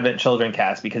the Advent Children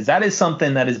cast? Because that is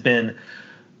something that has been,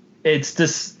 it's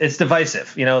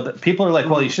divisive. You know, people are like,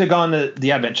 well, you should have gone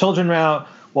the Advent Children route.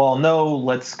 Well, no,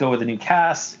 let's go with a new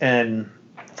cast. And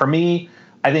for me,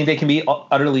 I think they can be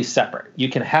utterly separate. You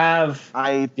can have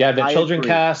the Advent Children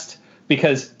cast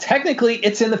because technically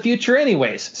it's in the future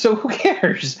anyways. So who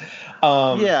cares?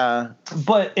 Yeah.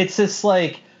 But it's just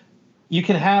like, you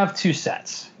can have two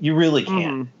sets. You really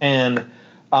can. Mm-hmm.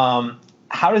 And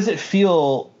how does it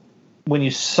feel when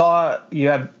you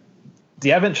have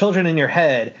the Advent Children in your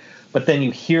head, but then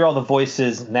you hear all the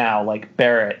voices now, like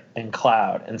Barrett and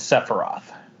Cloud and Sephiroth?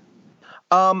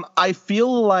 I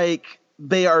feel like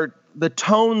the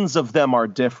tones of them are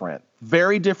different.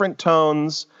 Very different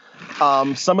tones.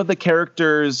 Some of the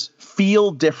characters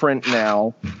feel different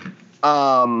now.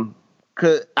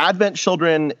 'Cause Advent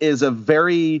Children is a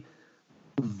very,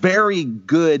 very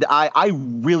good. I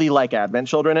really like Advent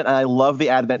Children, and I love the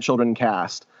Advent Children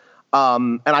cast.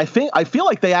 And I feel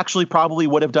like they actually probably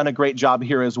would have done a great job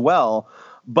here as well.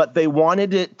 But they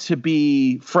wanted it to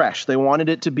be fresh. They wanted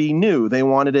it to be new. They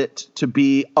wanted it to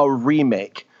be a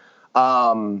remake.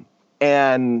 And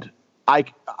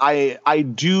I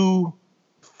do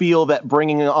feel that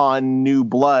bringing on new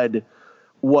blood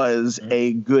was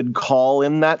a good call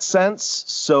in that sense,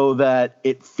 so that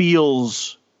it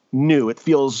feels new. It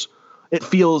feels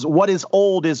what is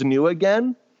old is new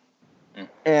again.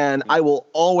 And I will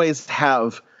always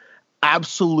have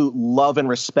absolute love and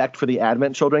respect for the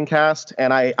Advent Children cast.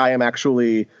 And I am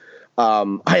actually,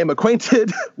 I am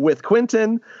acquainted with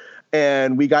Quentin,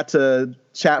 and we got to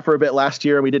chat for a bit last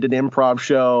year, and we did an improv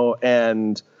show,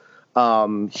 and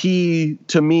he,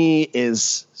 to me,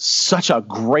 is such a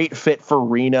great fit for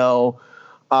Reno,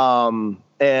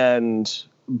 and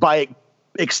by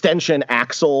extension,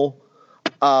 Axel.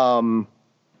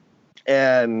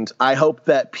 And I hope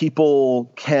that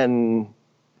people can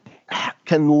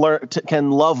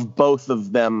love both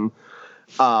of them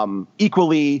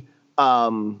equally.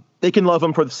 They can love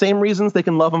them for the same reasons. They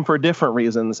can love them for different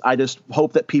reasons. I just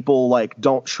hope that people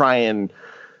don't try and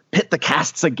pit the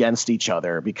casts against each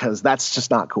other, because that's just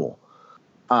not cool.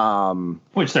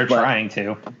 Which they're trying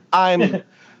to.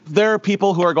 there are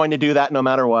people who are going to do that no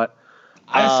matter what.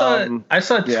 I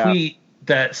saw a tweet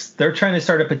that they're trying to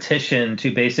start a petition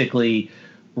to basically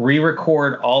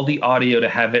re-record all the audio to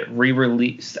have it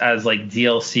re-released as like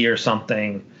DLC or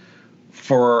something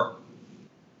for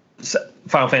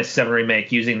Final Fantasy VII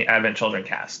Remake using the Advent Children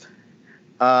cast.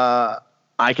 I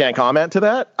can't comment to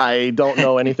that. I don't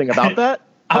know anything about that.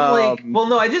 I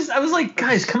was like,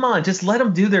 guys, come on, just let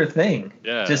them do their thing.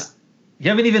 Yeah. Just, you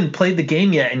haven't even played the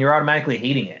game yet, and you're automatically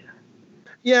hating it.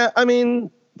 Yeah, I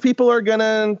mean, people are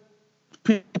gonna,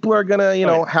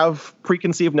 have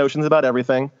preconceived notions about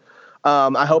everything.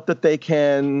 I hope that they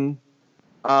can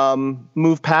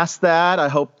move past that. I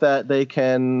hope that they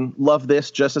can love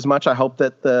this just as much. I hope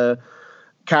that the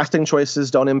casting choices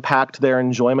don't impact their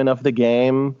enjoyment of the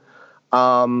game.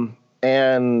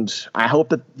 And I hope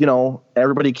that,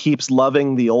 everybody keeps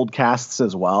loving the old casts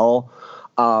as well.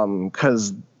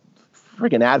 Cause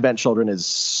freaking Advent Children is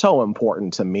so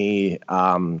important to me.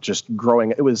 Just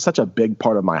growing, it was such a big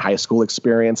part of my high school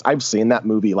experience. I've seen that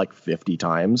movie like 50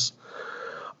 times.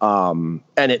 And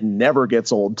it never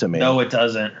gets old to me. No, it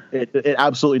doesn't. It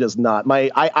absolutely does not.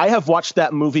 I have watched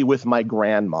that movie with my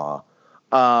grandma.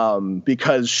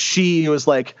 Because she was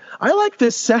like, I like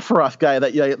this Sephiroth guy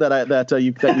that you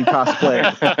cosplay.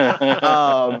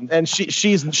 And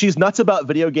she's nuts about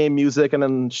video game music, and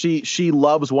then she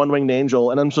loves One Winged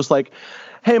Angel, and I'm just like,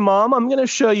 hey Mom, I'm gonna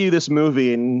show you this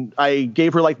movie, and I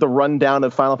gave her like the rundown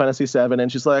of Final Fantasy VII,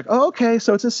 and she's like, oh, okay,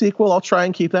 so it's a sequel. I'll try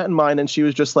and keep that in mind. And she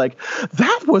was just like,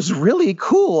 that was really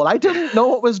cool. I didn't know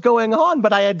what was going on,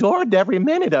 but I adored every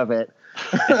minute of it.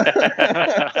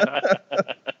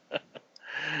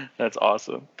 That's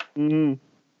awesome. Mm-hmm.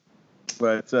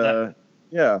 But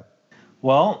yeah.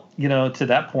 Well, to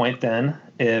that point, then,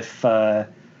 if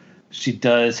she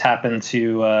does happen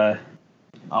to,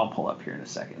 I'll pull up here in a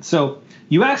second. So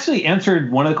you actually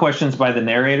answered one of the questions by the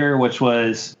narrator, which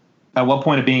was, at what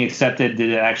point of being accepted did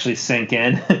it actually sink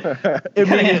in? You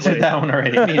answered that one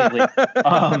already immediately.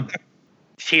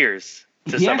 Tears.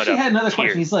 He actually had another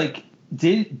question. He's like,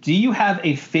 do you have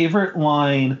a favorite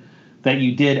line that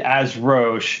you did as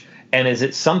Roche? And is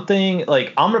it something,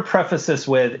 like, I'm going to preface this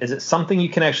with, is it something you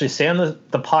can actually say on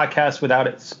the podcast without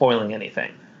it spoiling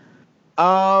anything?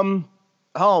 Oh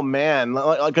man,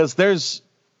 because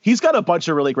he's got a bunch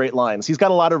of really great lines. He's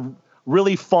got a lot of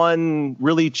really fun,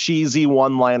 really cheesy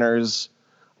one-liners.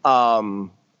 Nice.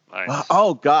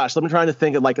 Oh gosh, I'm trying to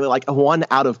think of like one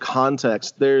out of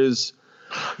context. There's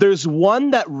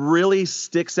one that really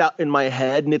sticks out in my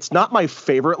head, and it's not my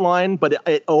favorite line, but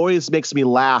it always makes me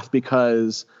laugh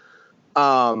because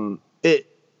when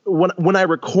I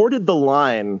recorded the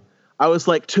line, I was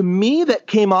like, to me that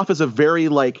came off as a very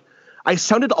like, I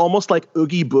sounded almost like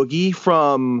Oogie Boogie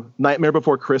from Nightmare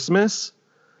Before Christmas.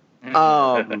 And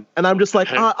I'm just like,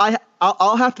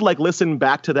 I'll have to like listen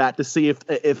back to that to see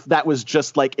if that was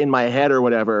just like in my head or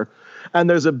whatever. And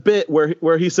there's a bit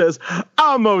where he says,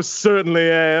 I most certainly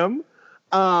am.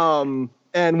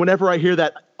 And whenever I hear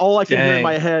that, all I can hear in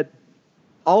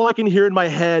my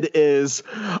head is,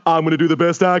 I'm going to do the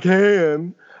best I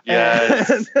can.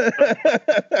 Yes.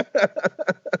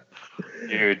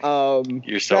 Dude,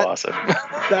 you're so awesome.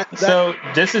 So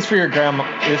this is for your grandma.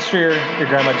 This is for your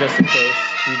grandma, just in case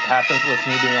she happens to listen to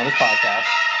me being on this podcast.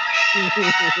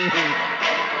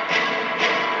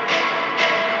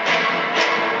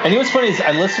 And what's funny is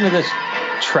I listen to this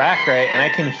track, right, and I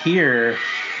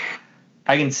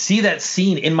can see that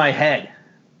scene in my head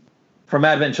from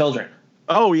Advent Children.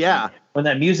 Oh yeah, when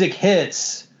that music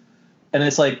hits, and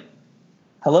it's like,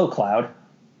 "Hello, Cloud."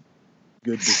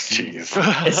 Good to see you.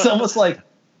 It's almost like,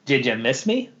 did you miss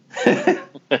me?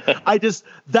 Like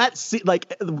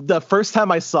the first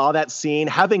time I saw that scene,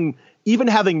 having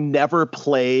never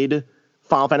played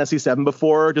Final Fantasy VII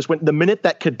before, just when the minute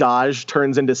that Kadaj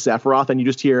turns into Sephiroth and you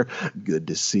just hear, good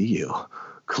to see you,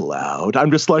 Cloud, I'm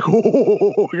just like,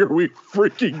 oh, here we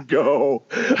freaking go.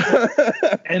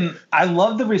 And I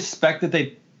love the respect that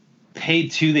they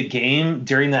paid to the game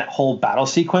during that whole battle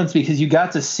sequence, because you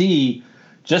got to see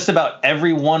just about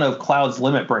every one of Cloud's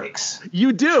limit breaks.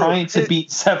 You do. Trying to beat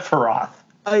Sephiroth.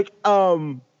 Like,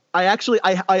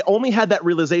 I only had that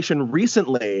realization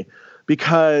recently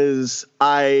because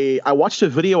I watched a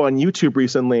video on YouTube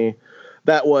recently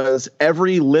that was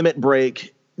every limit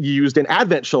break used in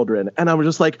Advent Children, and I was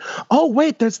just like, oh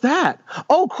wait, there's that.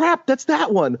 Oh crap, that's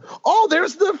that one. Oh,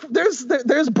 there's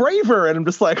Braver, and I'm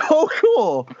just like, oh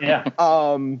cool. Yeah.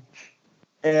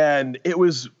 And it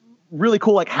was really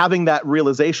cool, like having that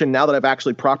realization now that I've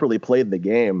actually properly played the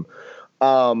game.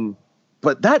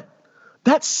 But that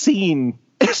scene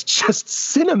is just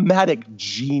cinematic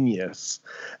genius.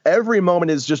 Every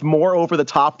moment is just more over the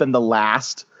top than the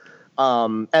last.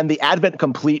 And the Advent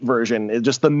Complete version is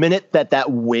just the minute that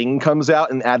wing comes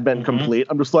out in Advent Complete,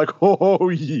 I'm just like, oh,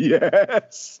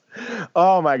 yes.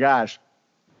 Oh, my gosh.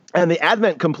 And the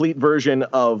Advent Complete version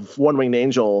of One Winged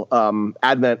Angel,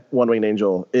 Advent One Winged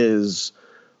Angel, is,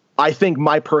 I think,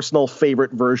 my personal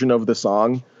favorite version of the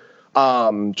song.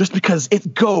 Just because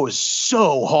it goes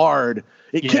so hard.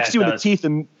 It kicks you in the teeth.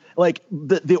 And like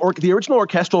the original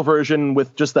orchestral version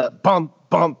with just that bump,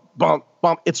 bump, bump,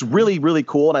 bump. It's really, really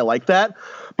cool, and I like that.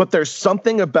 But there's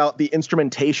something about the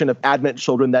instrumentation of Advent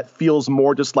Children that feels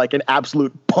more just like an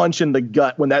absolute punch in the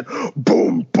gut when that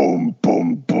boom, boom,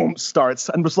 boom, boom starts.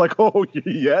 I'm just like, oh,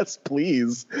 yes,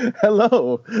 please.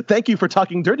 Hello. Thank you for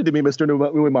talking dirty to me, Mr.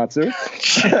 Uematsu.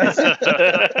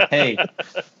 Hey,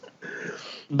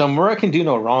 Nomura can do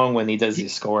no wrong when he does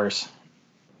these scores.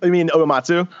 I mean,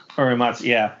 Uematsu? Or Uematsu,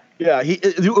 yeah. Yeah,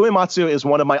 Uematsu is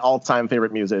one of my all-time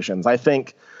favorite musicians. I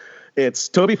think it's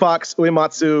Toby Fox,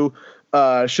 Uematsu,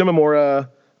 Shimomura.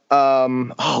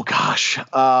 Oh gosh.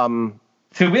 So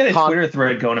we had a Twitter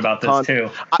thread going about this too.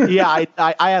 I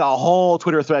had a whole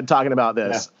Twitter thread talking about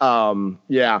this.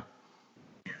 Yeah.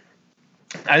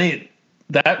 I think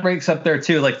that ranks up there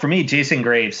too. Like for me, Jason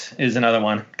Graves is another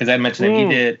one because I mentioned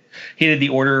him. He did the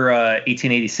Order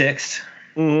 1886.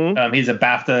 Mm-hmm. He's a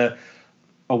BAFTA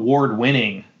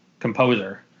award-winning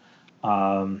composer.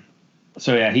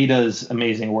 So yeah, he does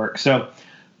amazing work. So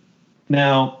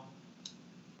now,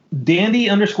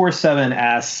 Dandy_7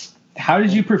 asks, how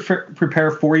did you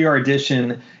prepare for your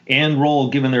audition and role,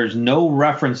 given there's no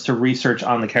reference to research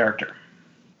on the character?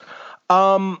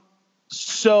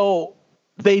 So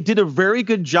they did a very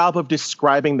good job of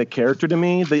describing the character to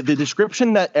me. The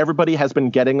description that everybody has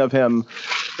been getting of him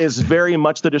is very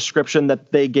much the description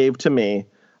that they gave to me.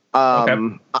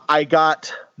 Okay. I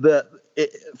got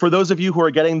for those of you who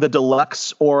are getting the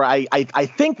deluxe, or I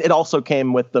think it also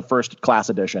came with the first class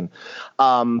edition.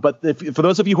 But for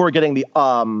those of you who are getting the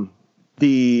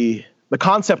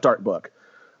concept art book,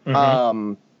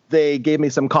 they gave me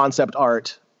some concept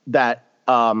art that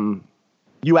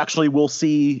you actually will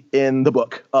see in the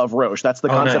book of Roche. That's the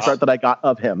concept art that I got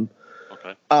of him.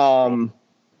 Okay.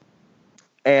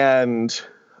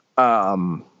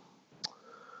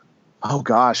 Oh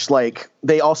gosh, like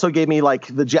they also gave me like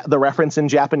the reference in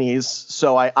Japanese.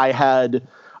 So I had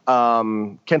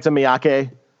Kenta Miyake,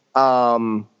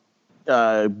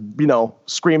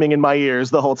 screaming in my ears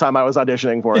the whole time I was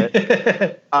auditioning for it.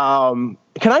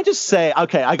 Can I just say,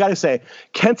 okay, I gotta say,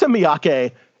 Kenta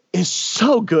Miyake is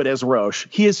so good as Roche.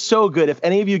 He is so good. If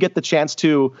any of you get the chance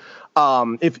to,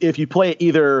 if you play it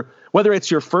either, whether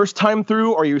it's your first time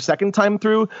through or your second time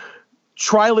through,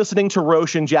 try listening to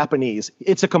Roche in Japanese.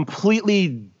 It's a completely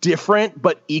different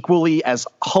but equally as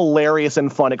hilarious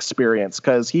and fun experience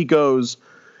because he goes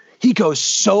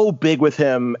so big with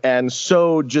him and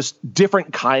so just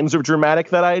different kinds of dramatic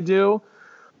that I do.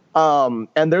 And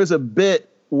there's a bit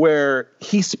where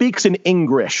he speaks in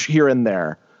English here and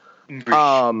there.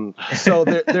 So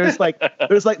there's like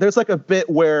a bit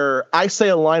where I say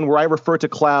a line where I refer to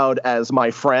Cloud as my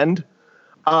friend.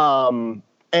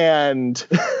 And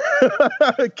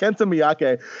Kenta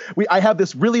Miyake, I have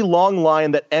this really long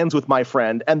line that ends with my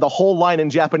friend, and the whole line in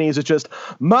Japanese is just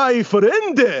my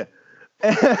friend. And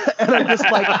I'm just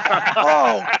like,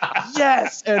 oh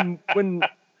yes. And when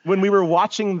we were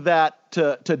watching that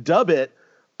to dub it,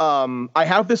 I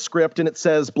have this script and it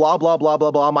says blah blah blah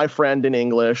blah blah my friend in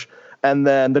English, and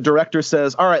then the director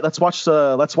says, all right, let's watch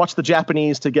the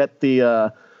Japanese to get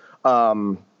the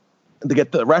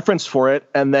reference for it,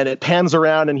 and then it pans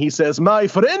around and he says my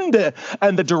friend,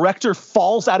 and the director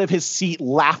falls out of his seat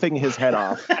laughing his head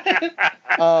off.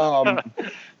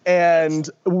 And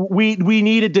we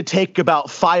needed to take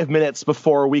about 5 minutes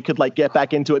before we could like get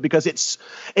back into it because it's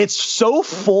so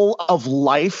full of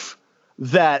life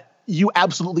that you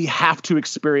absolutely have to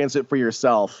experience it for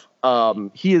yourself.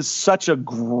 He is such a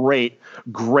great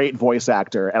voice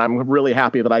actor, and I'm really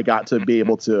happy that I got to be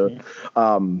able to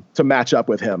match up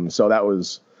with him. So that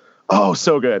was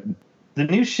so good. The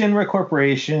new Shinra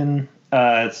Corporation,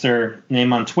 it's their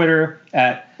name on Twitter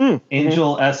at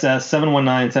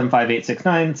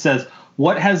AngelSS719758869, says,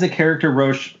 "What has the character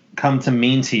Roche come to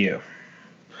mean to you?"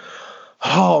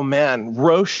 Oh man,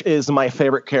 Roche is my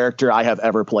favorite character I have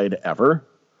ever played ever.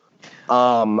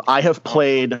 I have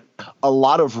played a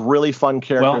lot of really fun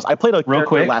characters. I played a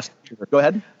character last year. Go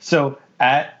ahead. So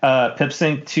at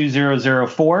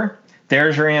Pipsync2004,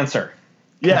 there's your answer.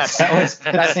 Yes. That was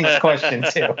Pipsync's question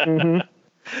too. Mm-hmm.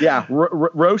 Yeah.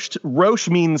 Roche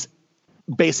means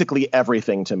basically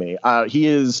everything to me. I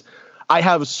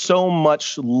have so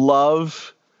much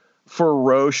love for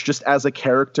Roche just as a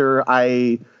character.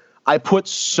 I I put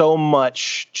so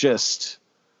much just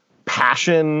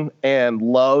passion and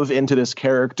love into this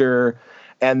character.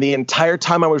 And the entire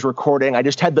time I was recording, I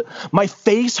just had my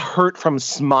face hurt from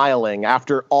smiling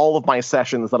after all of my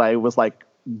sessions that I was like,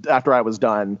 after I was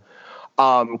done.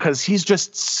 'Cause he's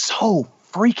just so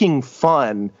freaking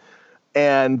fun.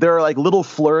 And there are like little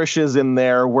flourishes in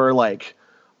there where like,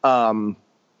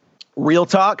 real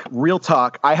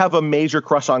talk. I have a major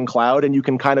crush on Cloud, and you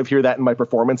can kind of hear that in my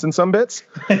performance in some bits.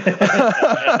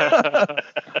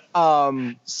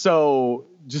 So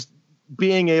just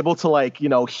being able to like,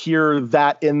 hear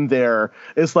that in there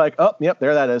is like, oh, yep,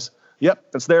 there that is. Yep,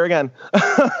 it's there again.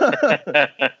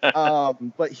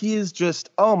 But he is just,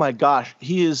 oh my gosh,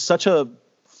 he is such a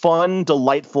fun,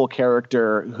 delightful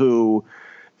character who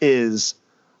is,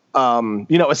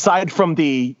 aside from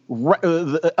the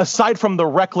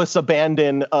reckless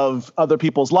abandon of other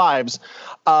people's lives,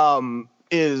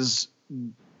 is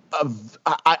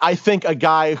I think a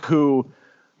guy who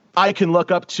I can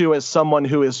look up to as someone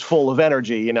who is full of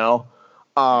energy,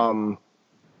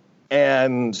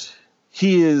 and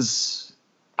he is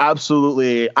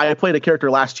absolutely. I played a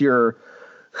character last year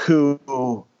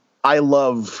who I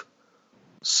love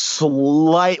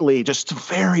slightly, just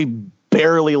very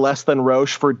barely less than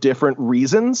Roche for different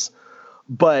reasons,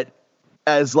 but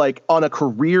as like on a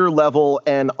career level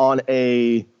and on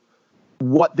a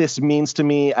what this means to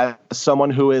me as someone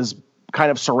who has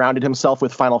kind of surrounded himself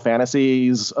with Final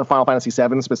Fantasy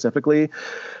VII specifically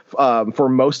for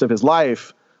most of his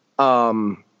life,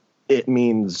 it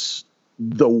means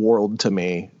the world to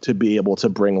me to be able to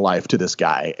bring life to this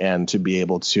guy and to be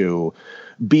able to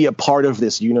be a part of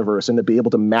this universe and to be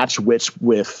able to match wits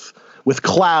with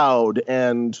Cloud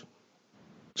and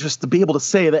just to be able to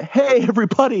say that, hey,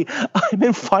 everybody, I'm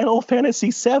in Final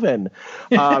Fantasy VII.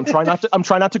 I'm trying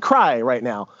not to cry right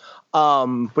now.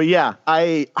 But yeah,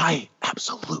 I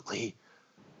absolutely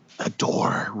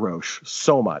adore Roche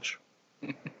so much.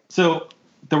 So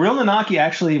the real Nanaki,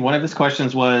 actually, one of his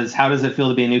questions was, how does it feel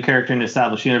to be a new character in an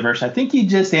established universe? I think you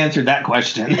just answered that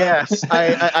question. Yes,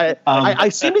 I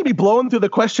seem to be blowing through the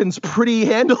questions pretty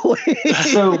handily.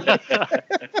 So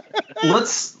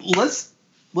let's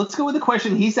go with the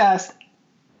question he's asked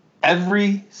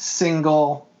every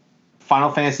single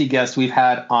Final Fantasy guest we've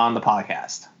had on the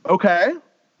podcast. Okay.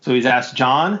 So he's asked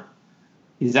John,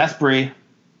 he's asked Bree,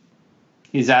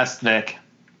 he's asked Vic.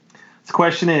 The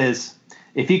question is,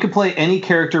 if you could play any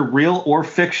character, real or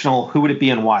fictional, who would it be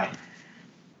and why?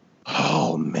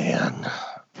 Oh, man.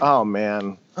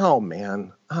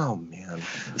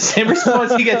 Same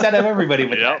response he gets out of everybody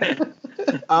with that.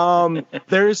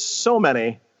 There's so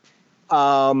many.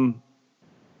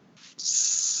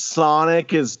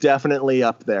 Sonic is definitely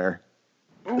up there.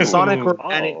 Ooh, Sonic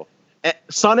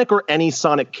or any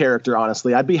Sonic character,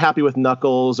 honestly. I'd be happy with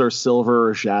Knuckles or Silver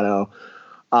or Shadow.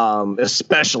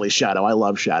 Especially Shadow. I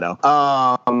love Shadow.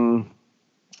 Oh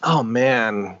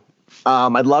man.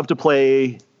 I'd love to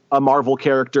play a Marvel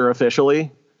character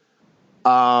officially.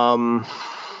 Oh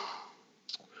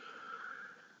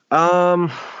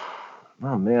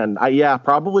man.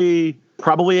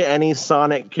 Probably any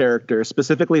Sonic character,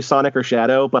 specifically Sonic or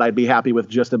Shadow, but I'd be happy with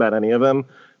just about any of them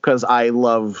because I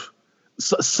love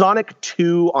Sonic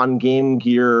 2 on Game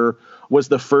Gear was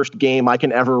the first game I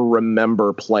can ever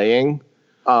remember playing.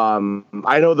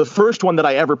 I know the first one that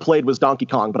I ever played was Donkey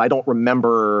Kong, but I don't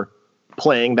remember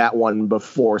playing that one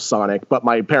before Sonic, but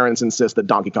my parents insist that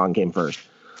Donkey Kong came first.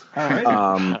 All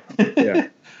right. Yeah.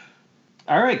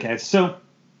 All right, guys. So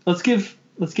let's give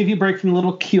you a break from the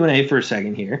little Q&A for a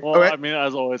second here. Well, right. I mean,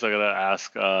 as always, I gotta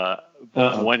ask,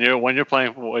 when you're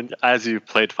playing, as you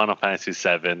played Final Fantasy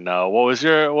VII, what was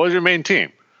your main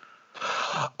team?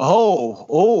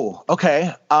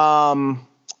 Okay. What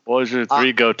was your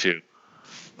three go-to?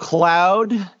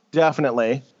 Cloud,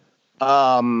 definitely.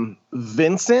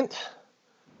 Vincent.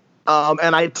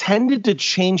 And I tended to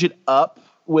change it up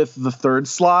with the third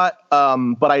slot,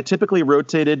 but I typically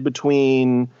rotated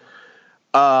between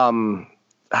Barrett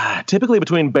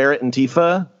and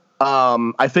Tifa.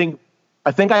 I think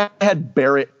I had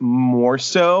Barrett more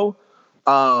so,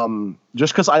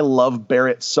 just because I love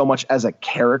Barrett so much as a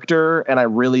character, and I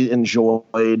really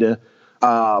enjoyed.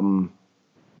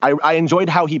 I enjoyed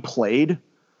how he played.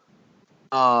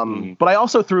 But I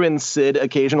also threw in Sid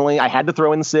occasionally. I had to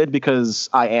throw in Sid because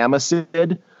I am a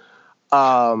Sid.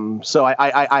 So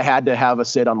I had to have a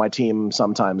Sid on my team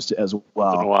sometimes as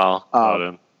well.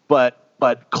 Wow.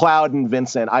 But Cloud and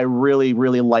Vincent, I really,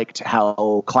 really liked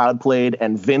how Cloud played,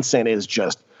 and Vincent he's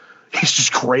just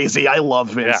crazy. I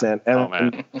love Vincent. Yeah.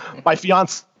 And my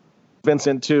fiance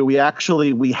Vincent too. We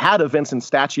had a Vincent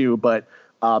statue, but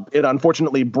It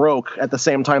unfortunately broke at the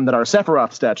same time that our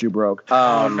Sephiroth statue broke.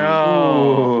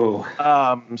 No.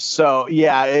 So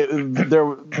yeah,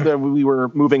 we were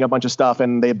moving a bunch of stuff,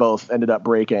 and they both ended up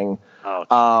breaking.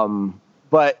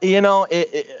 But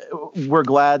we're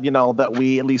glad that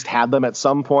we at least had them at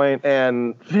some point.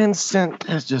 And Vincent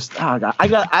is just I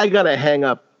gotta hang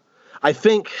up. I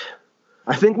think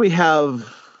we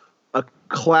have a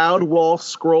Cloud wall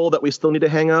scroll that we still need to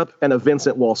hang up, and a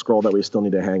Vincent wall scroll that we still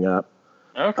need to hang up.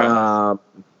 Okay. I'm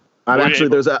actually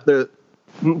there.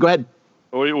 Go ahead.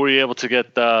 Were you able to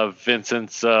get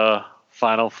Vincent's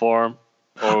final form?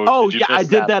 Oh yeah, I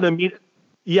did that immediately.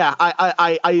 Yeah,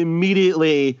 I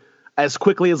immediately, as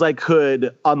quickly as I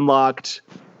could, unlocked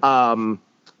Chaos.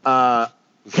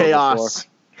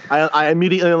 I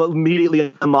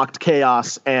immediately unlocked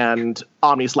Chaos and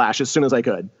Omni Slash as soon as I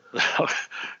could.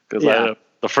 Because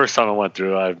the first time I went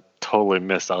through, I totally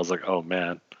missed. I was like, oh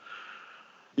man.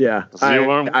 Yeah, so you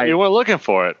weren't looking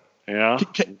for it,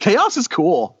 Chaos is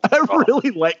cool. I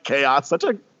really like Chaos. Such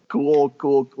a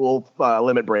cool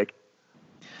limit break.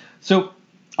 So,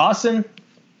 Austin,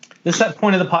 this is that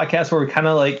point of the podcast where we kind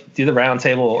of like do the round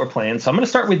table what we're playing. So I'm going to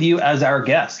start with you as our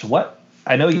guest.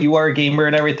 I know you are a gamer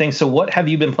and everything. So what have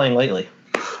you been playing lately?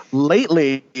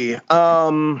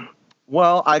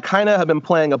 Well, I kind of have been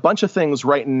playing a bunch of things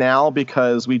right now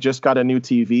because we just got a new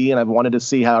TV, and I've wanted to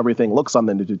see how everything looks on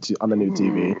the new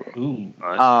TV. Ooh,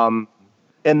 nice.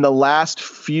 In the last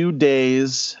few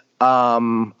days,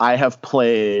 I have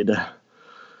played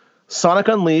Sonic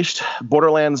Unleashed,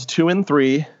 Borderlands 2 and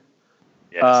 3,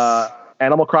 Yes.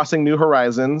 Animal Crossing New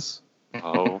Horizons,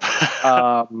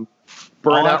 Burnout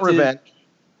Revenge.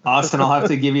 Austin, I'll have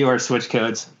to give you our Switch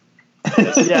codes.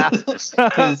 Yeah,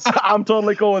 I'm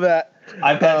totally cool with that.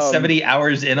 I've had 70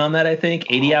 hours in on that, I think.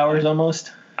 80 hours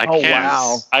almost. I can't.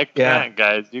 Wow. I can't,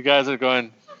 guys. You guys are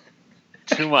going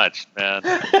too much, man.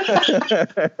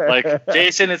 Like,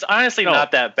 Jason, it's honestly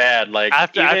not that bad. Like,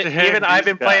 even I've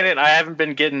been playing it, and I haven't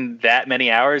been getting that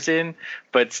many hours in,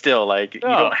 but still, like, you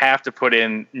don't have to put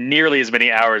in nearly as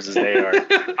many hours as they are.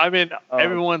 I mean,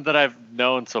 everyone that I've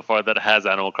known so far that has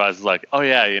Animal Crossing is like, oh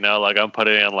yeah, like I'm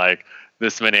putting in like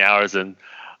this many hours, and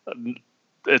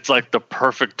it's like the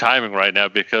perfect timing right now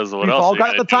because what We've else? all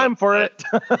got the time for it.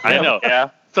 I know. Yeah.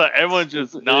 So everyone's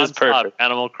just nonstop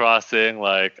Animal Crossing.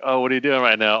 Like, oh, what are you doing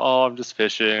right now? Oh, I'm just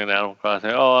fishing and Animal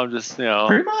Crossing. Oh, I'm just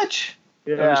pretty much.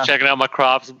 I'm just checking out my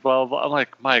crops. Blah, blah, blah. I'm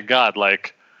like, my God,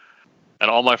 like, and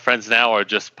all my friends now are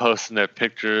just posting their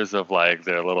pictures of like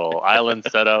their little island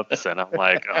setups, and I'm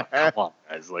like, oh, come on,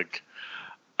 guys, like,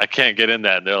 I can't get in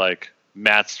that. And they're like,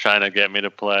 Matt's trying to get me to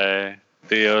play.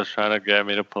 Theo's trying to get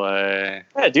me to play.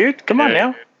 Yeah, dude, come on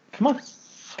now. Come on.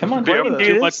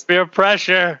 Too much peer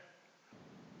pressure.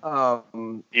 I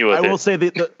will say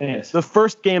the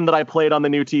first game that I played on the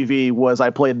new TV was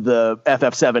I played the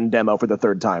FF7 demo for the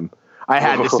third time. I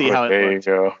had to see how it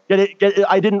worked.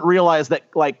 I didn't realize that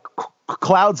like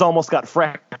Cloud's almost got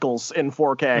freckles in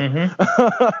 4K.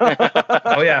 Mm-hmm.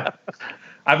 Oh yeah,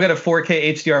 I've got a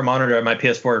 4K HDR monitor and my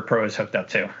PS4 Pro is hooked up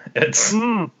too. It's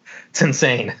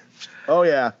insane. Oh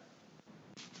yeah.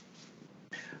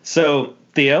 So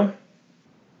Theo,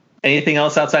 anything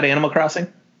else outside of Animal Crossing?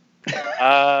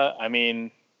 I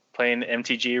mean, playing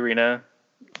MTG Arena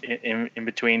in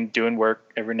between doing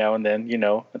work every now and then.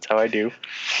 That's how I do.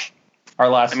 Your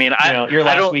last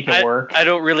week at work. I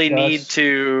don't really need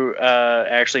to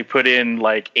actually put in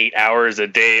like 8 hours a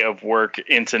day of work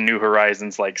into New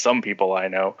Horizons like some people I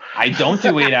know. I don't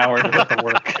do 8 hours worth of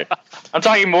work. I'm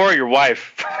talking more your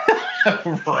wife.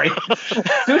 Right.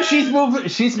 Dude,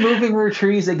 she's moving her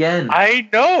trees again. I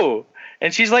know.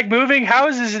 And she's like moving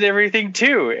houses and everything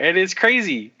too, and it's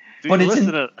crazy. Dude,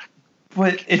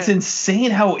 but it's insane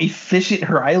how efficient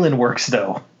her island works,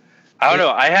 though. I don't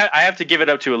know. I have to give it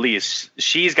up to Elise.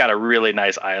 She's got a really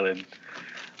nice island.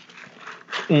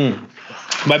 My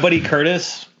buddy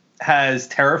Curtis has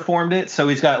terraformed it, so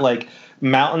he's got like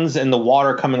mountains and the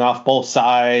water coming off both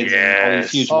sides and all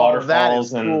these huge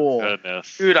waterfalls. That is cool.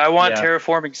 Goodness. Dude, I want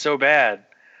terraforming so bad.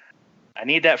 I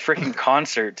need that freaking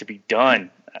concert to be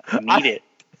done. I need it.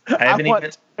 I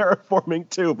want terraforming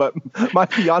too, but my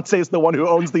fiance is the one who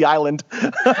owns the island.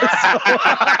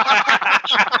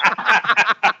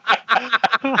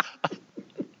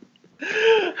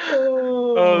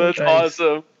 Oh, that's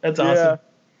awesome. That's awesome.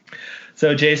 Yeah.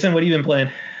 So, Jason, what have you been playing?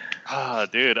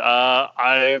 Dude,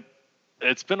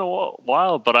 it's been a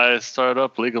while, but I started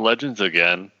up League of Legends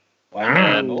again. Wow.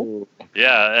 And,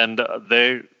 and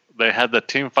they had the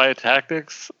team fight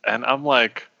tactics, and I'm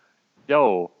like,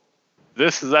 yo,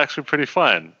 this is actually pretty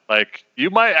fun. Like, you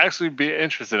might actually be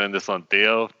interested in this one,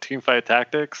 Theo. Team fight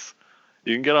tactics.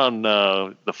 You can get on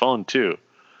the phone too.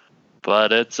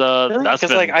 But it's that's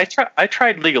because like I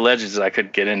tried League of Legends and I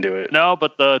couldn't get into it. no,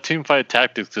 but the Teamfight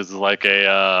Tactics is like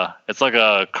a it's like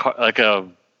a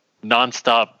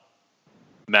nonstop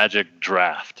Magic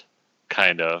draft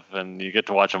kind of, and you get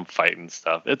to watch them fight and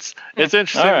stuff. It's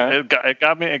interesting. Right. It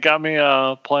got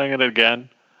me playing it again.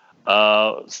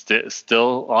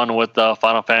 Still on with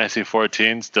Final Fantasy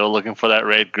 14. Still looking for that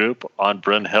raid group on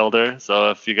Brunhilde. So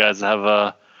if you guys have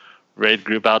a raid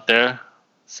group out there,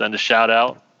 send a shout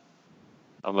out.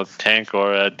 I'm a tank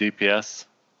or a DPS.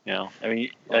 You know. I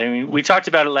mean, we talked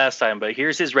about it last time, but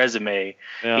here's his resume.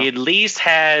 Yeah. He at least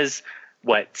has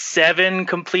 7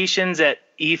 completions at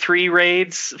E3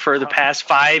 raids for the past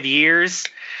 5 years.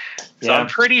 So I'm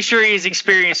pretty sure he's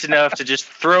experienced enough to just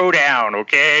throw down.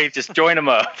 Okay, just join him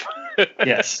up.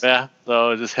 Yes. Yeah.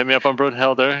 So just hit me up on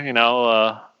Brunhilde. You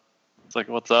know, it's like,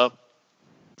 what's up?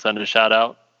 Send a shout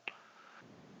out.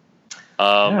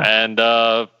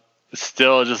 And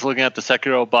still just looking at the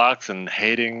Sekiro box and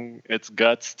hating its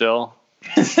guts still.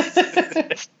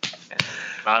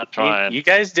 Not trying. You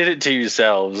guys did it to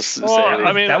yourselves. Well,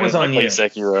 I mean, that was on you.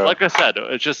 Sekiro. Like I said,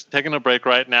 it's just taking a break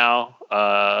right now.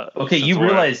 Okay, you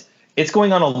realize it's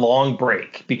going on a long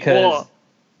break because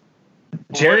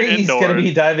Jerry's going to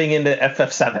be diving into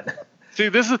FF7. See,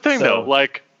 this is the thing though.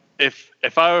 Like,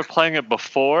 if I were playing it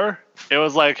before, it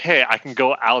was like, hey, I can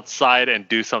go outside and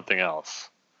do something else.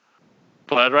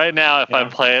 But right now, if I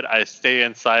play it, I stay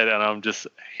inside and I'm just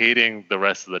hating the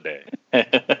rest of the day.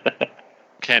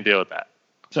 Can't deal with that.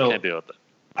 Can't deal with it.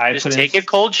 Just take a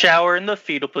cold shower in the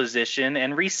fetal position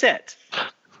and reset.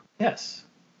 Yes.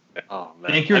 Oh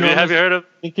man. Have you heard of?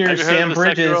 Think you're Sam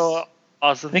Bridges.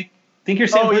 Awesome. Think you're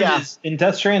Sam Bridges in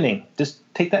Death Stranding. Just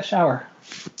take that shower.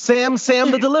 Sam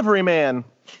the delivery man.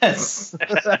 Yes.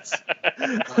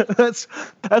 that's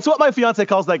what my fiance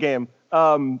calls that game.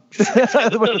 When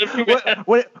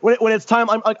it's time,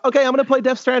 I'm like, okay, I'm gonna play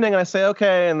Death Stranding, and I say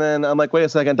okay, and then I'm like, wait a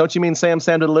second, don't you mean Sam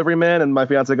the delivery man? And my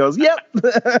fiance goes, yep.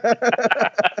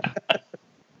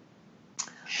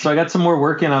 So I got some more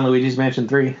work in on Luigi's Mansion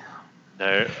 3.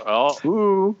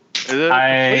 Ooh.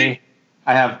 I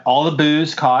have all the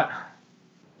booze caught.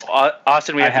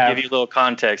 Austin, we have to give you a little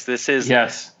context. This is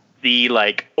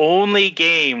the only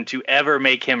game to ever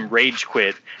make him rage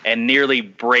quit and nearly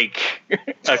break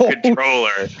a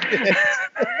controller.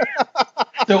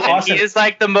 So and he is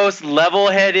the most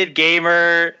level-headed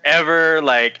gamer ever.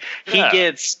 He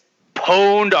gets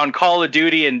pwned on Call of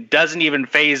Duty and doesn't even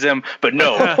phase him. But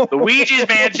no, Luigi's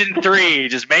Mansion 3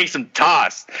 just makes him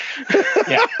toss.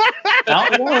 Yeah,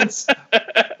 not once,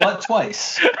 but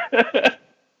twice.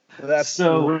 That's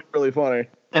so really funny.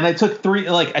 And I took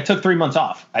 3 months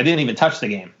off. I didn't even touch the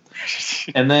game.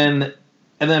 And then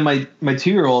my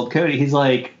 2-year-old Cody, he's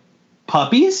like,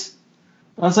 puppies?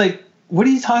 I was like, what are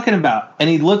you talking about? And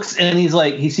he looks and he's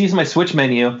like, he sees my Switch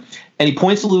menu and he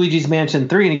points to Luigi's Mansion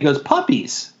 3 and he goes,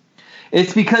 puppies.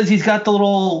 It's because he's got the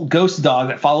little ghost dog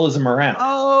that follows him around.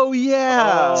 Oh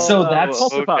yeah. So that's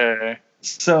okay.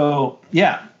 So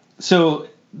yeah. So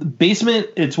the basement,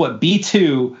 it's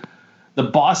B2. The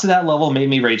boss of that level made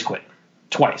me rage quit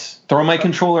twice. Throw my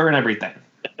controller and everything.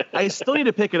 I still need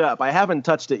to pick it up. I haven't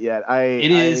touched it yet.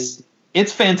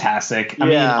 It's fantastic. I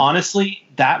mean, honestly,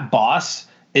 that boss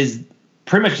is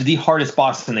pretty much the hardest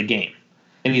boss in the game.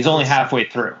 And he's only halfway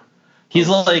through. He's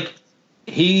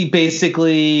he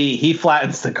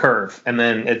flattens the curve and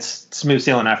then it's smooth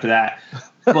sailing after that.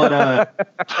 But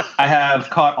I have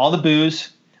caught all the booze.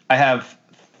 I have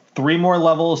 3 more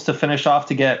levels to finish off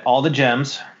to get all the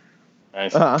gems.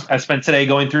 Nice. I spent today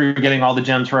going through getting all the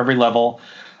gems for every level.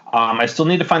 I still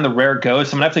need to find the rare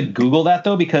ghost. I'm gonna have to Google that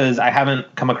though because I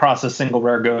haven't come across a single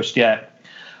rare ghost yet.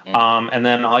 And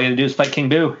then all you gotta do is fight King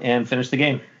Boo and finish the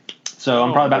game. So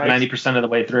I'm probably about 90% of the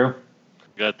way through.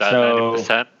 Got that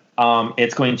 90%.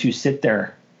 It's going to sit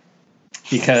there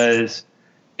because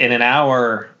in an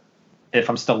hour, if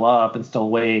I'm still up and still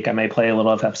awake, I may play a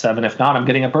little FF7. If not, I'm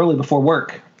getting up early before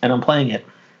work and I'm playing it.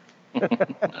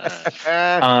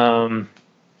 I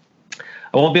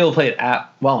won't be able to play it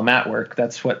while I'm at work.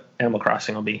 That's what Animal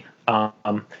Crossing will be.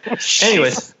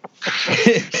 Anyways,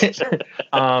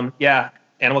 yeah,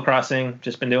 Animal Crossing.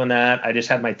 Just been doing that. I just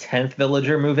had my 10th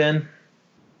villager move in.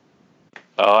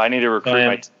 Oh, I need to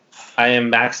recruit I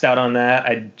am maxed out on that.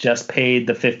 I just paid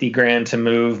the $50,000 to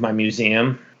move my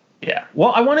museum. Yeah.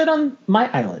 Well, I want it on my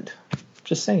island.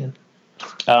 Just saying.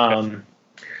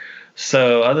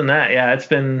 So other than that, yeah, I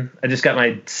just got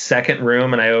my 2nd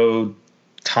room and I owe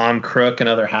Tom Crook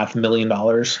another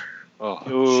 $500,000. Oh,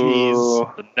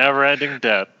 jeez. The never-ending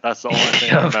debt. That's the only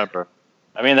thing I remember.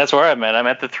 I mean, that's where I'm at. I'm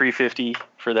at the 350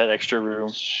 for that extra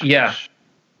room. Yeah.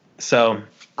 So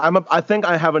I think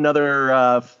I have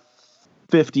another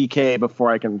 50K before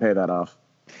I can pay that off.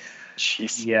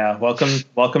 Jeez. Yeah,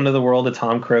 welcome to the world of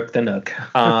Tom Crook the Nook.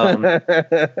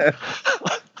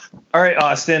 All right,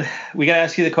 Austin, we got to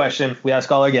ask you the question we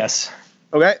ask all our guests.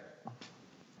 Okay.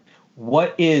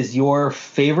 What is your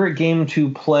favorite game to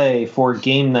play for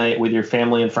game night with your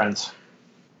family and friends?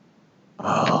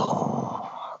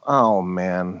 Oh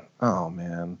man.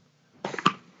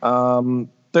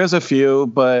 There's a few,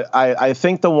 but I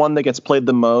think the one that gets played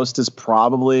the most is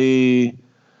probably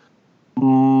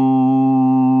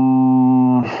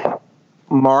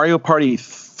Mario Party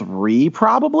 3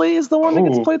 probably is the one that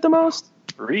gets played the most.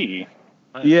 3?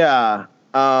 Yeah.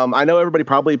 I know everybody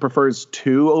probably prefers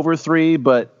 2 over 3,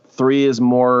 but 3 is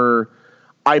more...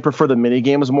 I prefer the mini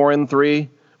games more in 3,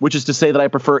 which is to say that I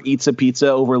prefer Eats a Pizza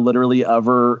over literally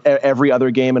every other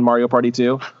game in Mario Party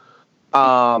 2.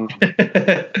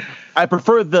 I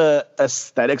prefer the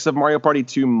aesthetics of Mario Party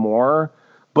 2 more,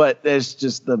 but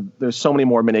there's so many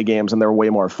more mini games and they're way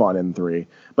more fun in 3.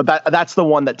 But that's the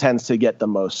one that tends to get the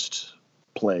most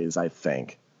plays, I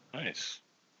think. Nice.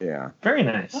 Yeah. Very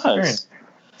nice. Nice. Very nice.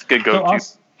 It's a good go-to.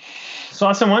 So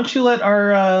Austin, why don't you let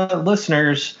our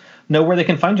listeners know where they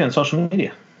can find you on social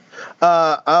media?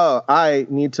 I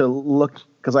need to look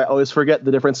because I always forget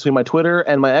the difference between my Twitter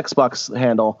and my Xbox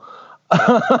handle.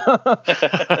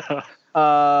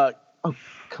 Oh,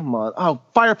 come on. Oh,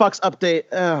 Firefox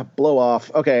update. Blow off.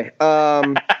 Okay.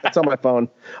 That's on my phone.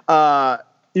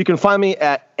 You can find me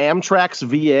at Amtrax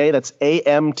VA. That's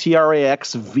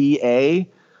AMTRAX VA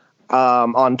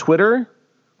on Twitter.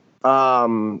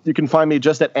 You can find me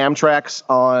just at Amtrax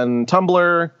on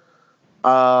Tumblr.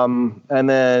 And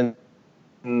then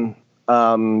you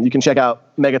can check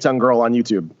out Megaton Girl on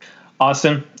YouTube.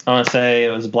 Austin, I want to say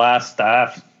it was a blast.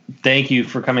 Thank you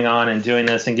for coming on and doing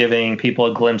this and giving people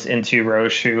a glimpse into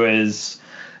Roche, who is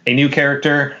a new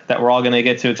character that we're all going to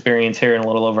get to experience here in a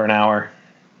little over an hour.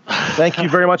 Thank you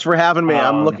very much for having me.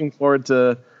 I'm looking forward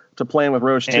to playing with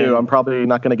Roche too. I'm probably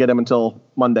not going to get him until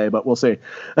Monday, but we'll see.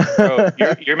 Bro,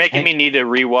 you're making me need to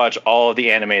rewatch all of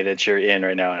the anime that you're in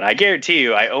right now, and I guarantee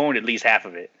you, I own at least half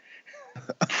of it.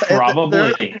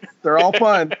 Probably. They're all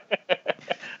fun.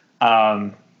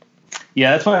 Yeah,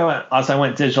 that's why I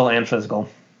went digital and physical.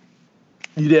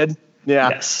 You did? Yeah.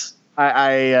 Yes.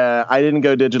 I didn't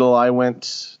go digital. I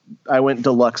went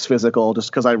deluxe physical just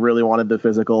because I really wanted the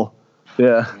physical.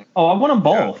 Yeah. Oh, I want them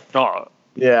both.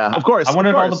 Yeah, of course. I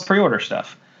wanted all the pre-order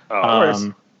stuff. Of course.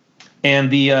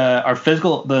 And the our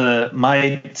physical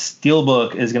my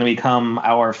steelbook is going to become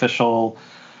our official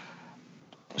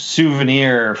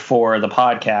souvenir for the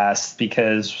podcast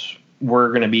because we're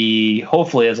going to be,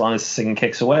 hopefully, as long as this thing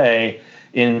kicks away,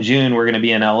 in June we're going to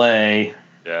be in LA.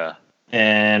 Yeah.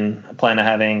 And I plan on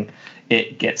having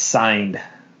it get signed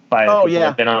by people who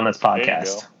have been on this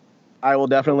podcast. I will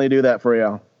definitely do that for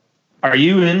you. Are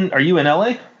you in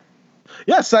LA?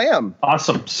 Yes, I am.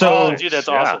 Awesome. So, dude, that's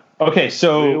awesome. Okay,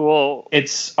 so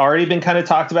it's already been kind of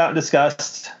talked about and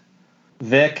discussed.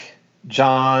 Vic,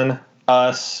 John,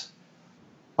 us,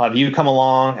 have you come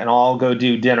along and I'll go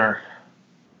do dinner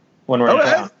when we're in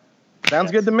town.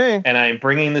 Sounds good to me. And I'm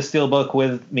bringing the steelbook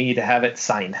with me to have it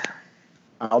signed.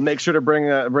 I'll make sure to bring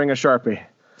a Sharpie.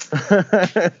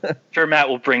 Sure, Matt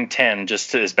will bring 10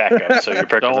 just as backup, so you're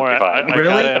perfectly fine.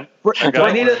 Really? Do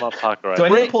I need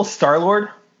to pull Star-Lord?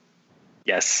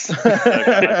 Yes.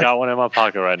 I got one in my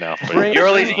pocket right now. You're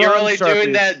only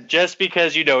doing that just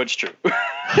because you know it's true.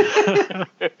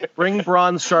 Bring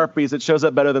bronze Sharpies. It shows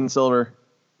up better than silver.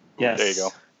 Yes. There you go.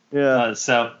 Yeah.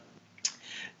 So,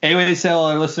 anyway, all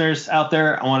our listeners out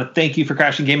there, I want to thank you for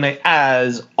crashing game night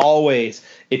as always.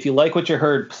 If you like what you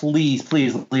heard, please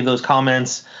leave those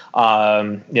comments.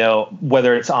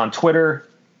 Whether it's on Twitter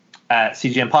at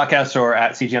CGN Podcast or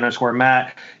at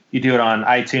CGN_Matt, you do it on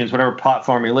iTunes, whatever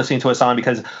platform you're listening to us on,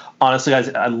 because honestly, guys,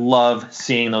 I love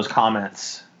seeing those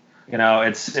comments.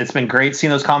 It's been great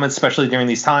seeing those comments, especially during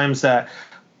these times that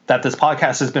this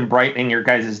podcast has been brightening your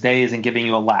guys' days and giving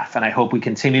you a laugh. And I hope we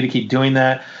continue to keep doing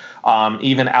that,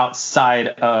 even outside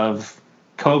of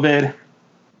COVID.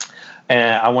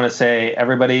 And I want to say,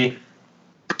 everybody,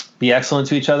 be excellent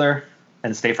to each other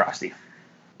and stay frosty.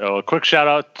 So a quick shout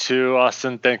out to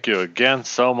Austin. Thank you again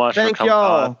so much for coming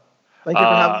on. Thank you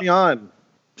for having me on.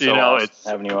 It's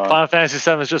Final Fantasy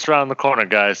VII is just around the corner,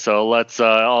 guys. So let's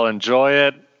all enjoy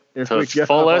it to its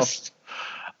fullest.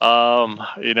 Me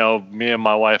and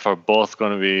my wife are both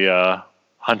going to be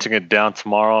hunting it down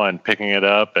tomorrow and picking it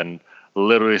up and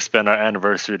literally spend our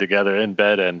anniversary together in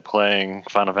bed and playing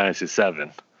Final Fantasy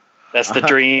VII. That's the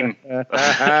dream.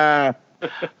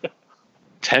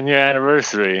 10-year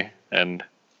anniversary, and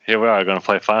here we are going to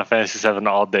play Final Fantasy VII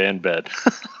all day in bed.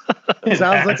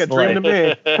 Sounds like a dream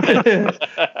to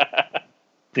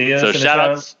me. So shout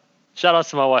outs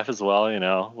to my wife as well.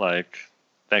 Like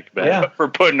thank you, Ben, for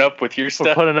putting up with your stuff.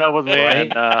 For putting up with me,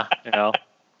 and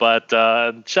But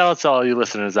shout out to all you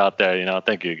listeners out there.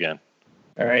 Thank you again.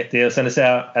 All right, Theo, send us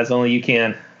out as only you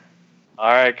can.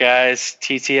 All right, guys.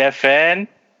 TTFN.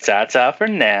 Ta-ta for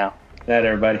now. Night,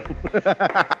 everybody.